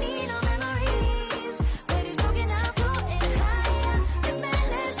don't need no memories. Baby, smoking out, floating higher. This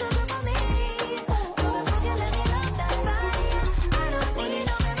madness sugar for me. No, that's what can let me love that fire. I don't need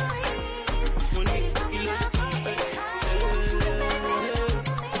no memories. Baby, smoking out, floating higher. This madness sugar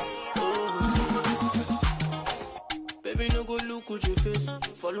for me. Baby, no go look at your face.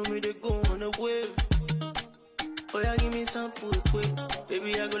 Follow me, they go on a wave. Oh, yeah, give me some quick.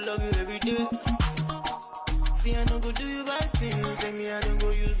 Baby, I go love you every day. See, I no go do you bad things. Say me, I don't go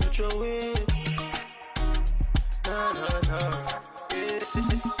use it your way. Nah. Yeah.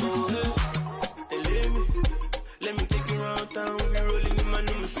 Oh, hey, let me take you around town. We rolling in my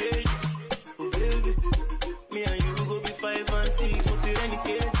new Mercedes. Oh, baby, me and you go be 5 and 6. What's your any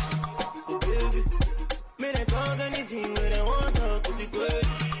case? Oh, baby, me they talk anything when I want to. Cause it good.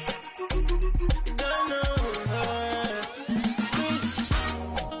 You don't know. Please, I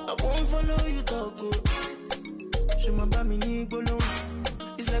won't follow you talk good. Show my baby need go low.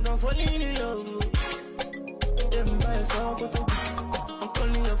 It's like I'm falling in love. Them by yourself, I'm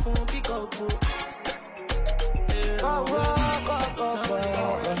calling your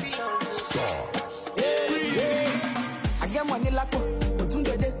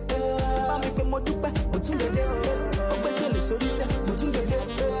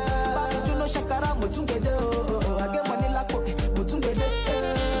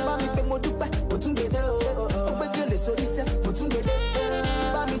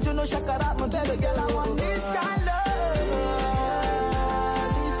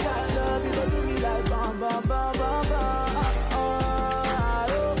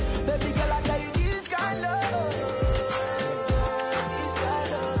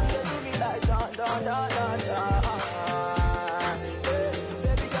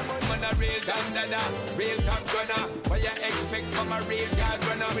real dandada, real top gunner. What you expect from a real yard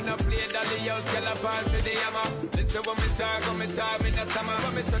runner? We no play dolly house, girl a fall for the hammer. Listen when me talk in the summer.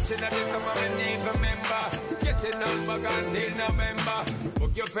 When me touching at the summer, me need remember. Getting on bag until November.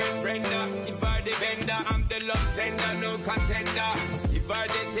 Book your friend Brenda, give her the vendor. I'm the love sender, no contender. Give her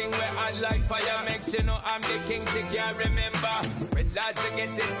the thing where I like fire. Makes you know I'm the king, she can't remember. When lads we get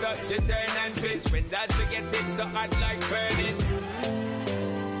it up, she turn and twist. When lads we get it so hot like furnace.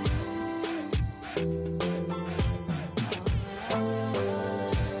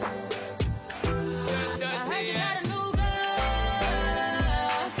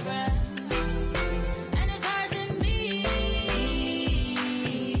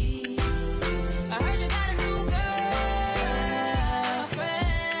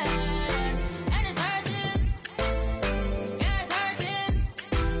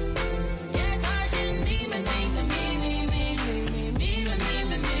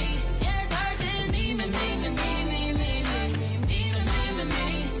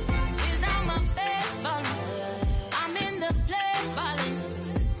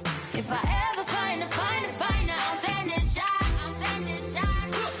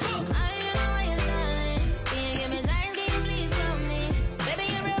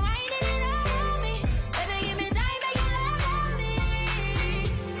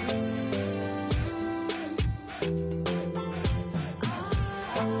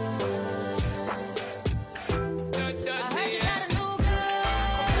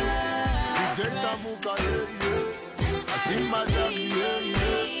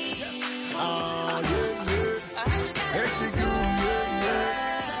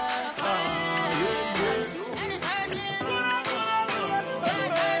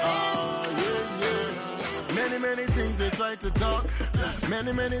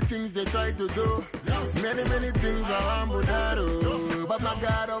 Many things they try to do. Many things I want to do. But my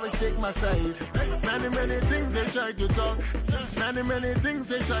God always take my side. Many things they try to talk. Many things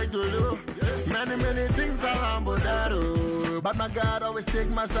they try to do. Many things I want to do. But my God always take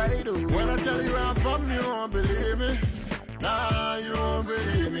my side. When I tell you where I'm from, you won't believe me. Nah, you won't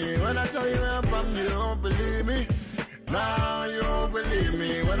believe me. When I tell you where I'm from, you won't believe me. Nah, you won't believe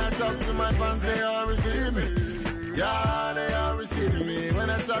me. When I talk to my fans, they all receive me. Yeah, they all receive me. When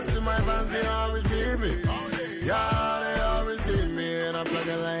I talk to my fans, they all receive me. Yeah, they all receive me. And I'm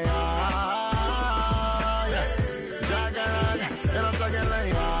talking like, yeah. Jaga, and I'm talking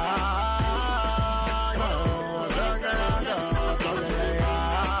like,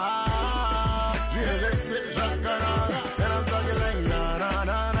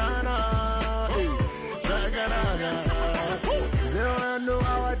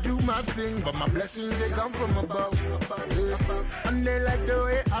 but my blessings they come from above. And they like the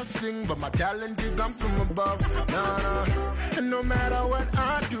way I sing, but my talent they come from above. Nah. And no matter what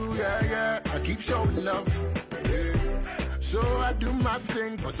I do, yeah, I keep showing love. So I do my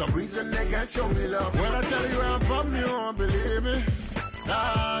thing, for some reason they can't show me love. When I tell you where I'm from, you won't believe me.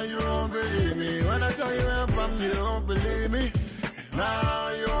 Nah, you won't believe me. When I tell you where I'm from, you won't believe me.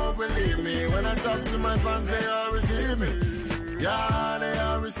 Nah, you won't believe me. When I talk to my fans, they all receive me. Yeah, they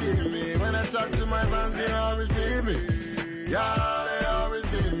all receive me. When I talk to my fans, they all receive me. Yeah, they all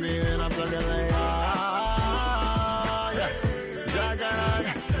receive me. And I'm talking like, yeah.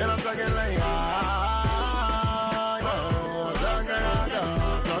 Jaga, and I'm talking like, Jaga, talking like,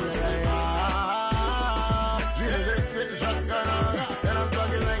 and I'm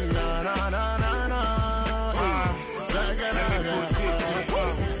talking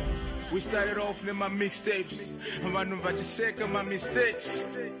like, We started off in my mixtapes. I'm running about your sake of my mistakes.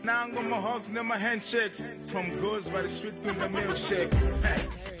 Now I'm on my hugs and my handshakes. From goes by the sweet with the milkshake.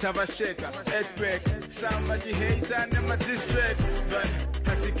 Tava shaker, earthquake. Sound like you hate and in my district. But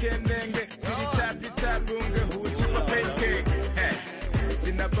Hati Kendenge, to the top, bunga, who chip a pancake.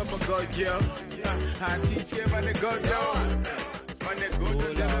 In a bubble god, yo. I teach you when they go down. When they go to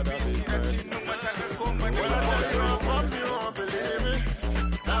the beast, no matter the come when they go down. You won't believe me.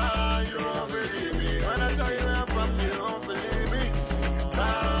 Nah, you won't believe me. When I tell you where I'm from, you won't believe me.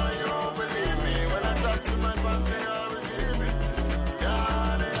 Nah, you won't believe me. When I talk to my fans, they all receive me.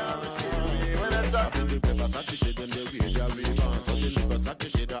 Yeah, they all receive me. When I talk to the paper, such a shit, then they read your revamp. So the liver, such a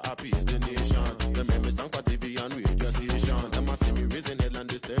shit, that happy is the nation. They make me stand for TV and radio station. They must see me raising hell and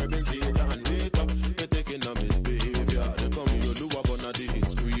disturbing Satan. And wake up, they're taking on misbehavior. They come in, you do up on the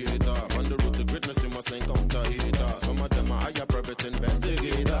hits creator. On the road to greatness, you must encounter hater. Some of them are higher private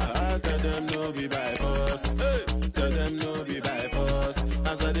investigator. I tell them no be by force. Hey, tell them no be by force.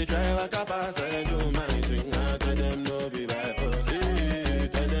 As I they try walk up, I say do my thing. I tell them no be by force. Hey,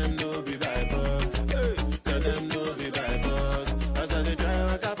 tell them no be by force. Hey, tell them no be by force. As I I dey try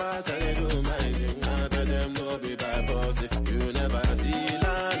walk a pass, I dey do my thing. I tell them no be by force. You never see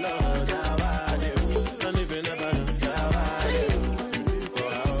landlord, and if you never know, for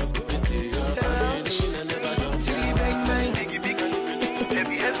house, we see your family and never don't care.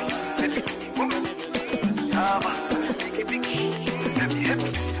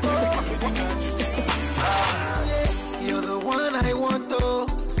 You're the one I want, oh.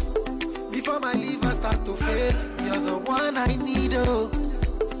 Before my liver start to fail, you're the one I need, oh.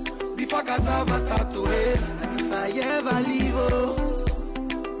 Before cassava start to hail, and if I ever leave, oh,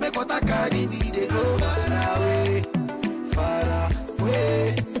 make what I carry me, they go far away, far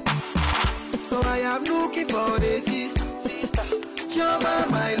away. So I am looking for the sister, Jova,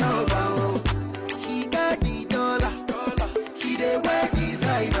 my lover, oh. She got the dollar, she the wear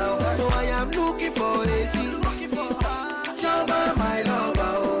designer. So I am looking for the sister, Jova, my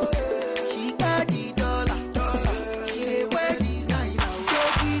lover, oh. She got the dollar, she the wear designer. So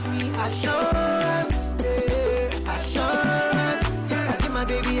give me assurance, assurance. I give my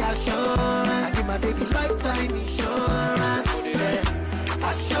baby assurance, I give my baby lifetime insurance,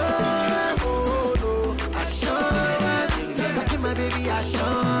 assurance, oh no, assurance. I give my baby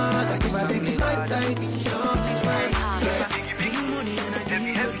assurance, I give my baby lifetime insurance. Big money and I give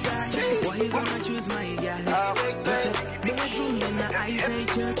you cash. Why you gonna choose my girl? Bedroom in the eyes I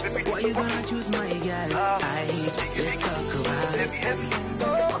church. Why you gonna choose my girl? Let's talk about it.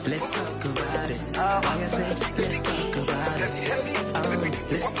 Let's talk about it. I say, let's talk about it.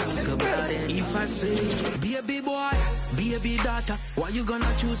 Let's talk about it. If I say, baby boy, baby daughter, why you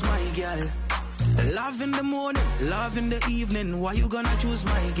gonna choose my girl? Love in the morning, love in the evening, why you gonna choose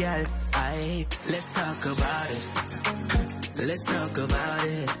my girl? Let's talk about it. Let's talk about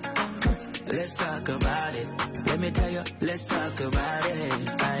it. Let's talk about it. Let me tell you, let's talk about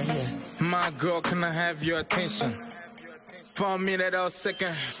it. My girl, can I have your attention? For a minute or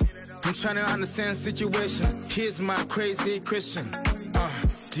second, I'm trying to understand the situation. Here's my crazy question.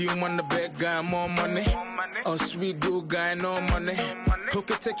 Do you want the bad guy more money? Or sweet good guy no money? Who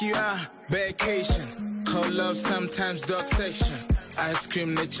could take you out vacation? Cold love sometimes dark section. Ice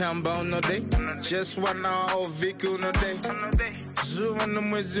cream the chamba on no day. Just one hour Vicky on no day. Zoo on the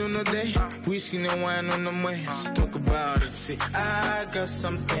mwezi on no day. Whiskey and wine on the way. Let's talk about it. See, I got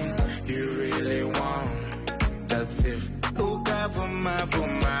something you really want. That's if who got for my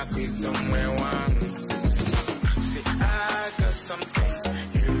quit somewhere one. See, I got something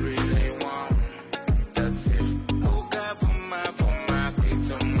you really want. That's if who got for my quit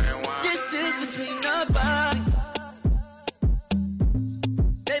somewhere one. Distance between our bodies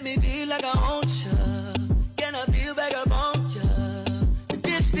make me feel like I want you. Can I feel back up on you? The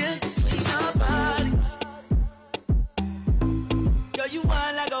distance between our bodies, girl, you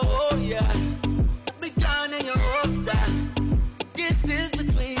want like a warrior. Put me down in your holster. Distance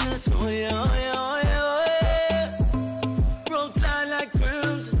between us, oh yeah, oh yeah, oh yeah, oh yeah. Roll tight like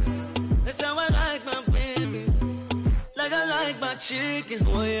crimson. That's how I like my baby. Like I like my chicken,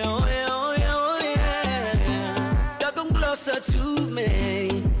 oh yeah, oh yeah, oh yeah, oh yeah. Y'all come closer to me.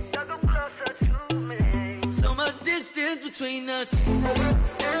 So much distance between us.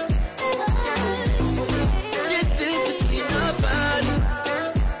 Distance between our bodies.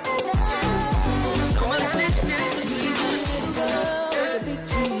 So much distance between us.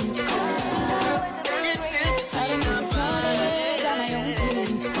 Distance between our bodies.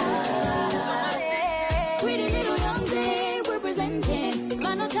 Pretty little young thing representing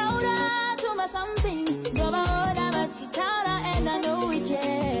Manotaura to my something. Gabahora Machitara, and I know it,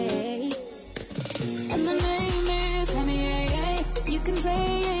 yeah. And the name is Tammy, yeah, yeah. You can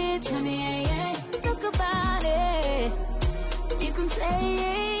say it, Tammy, yeah, yeah. Talk about it. You can say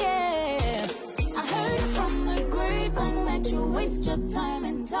it, yeah. I heard it from the grapevine that you waste your time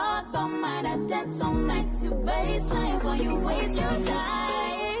and talk about my debts all night to baselines while you waste your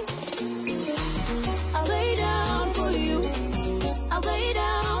time. I'll lay down for you. I'll lay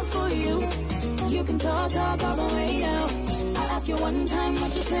down for you. You can talk all the way down. I'll ask you one time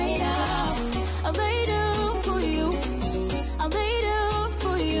what you say now. I'll lay down for you. I'll lay down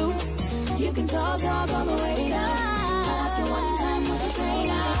for you. You can talk all the way down. I'll ask you one time what you say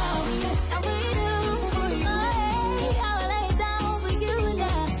now. I'll lay down for you. I'll lay down for you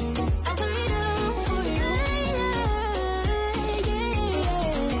now. I'll lay down for you.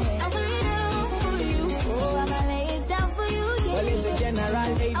 I'll lay down for you. Oh, I'ma lay it down for you. Well, it's a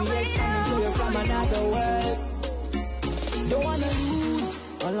general ABX coming to you from another world. Don't wanna lose,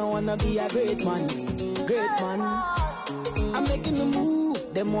 all I wanna be a great man, great man. I'm making the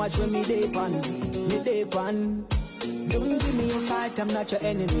move, them watch when me day pan, me day pan. Don't give me a fight, I'm not your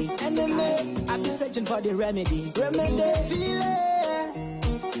enemy. I be searching for the remedy, remedy. Feel it.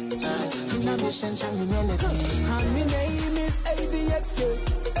 in a mission, chanting melody. And my name is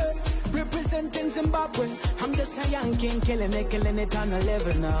ABX, representing Zimbabwe. I'm just a young king, killing it on a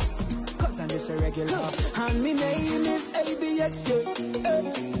level now. Cause I'm just a regular. And my name is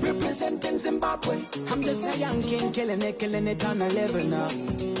ABX, representing Zimbabwe. I'm just a young king, killing it on a level now.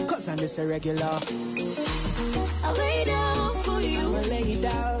 Cause I'm just a regular. I'll lay down for you. I'll lay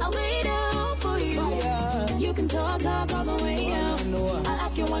down. I'll lay down for you. Yeah. You can talk all the way out. I'll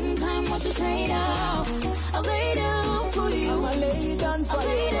ask you one time what you say now. I'll lay down for you. I'll lay down for I'll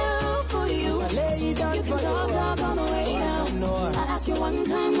lay down for you. I'll lay down you for can talk all the way out. I'll ask you one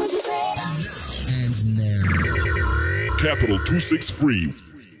time what you say now. Capital 263.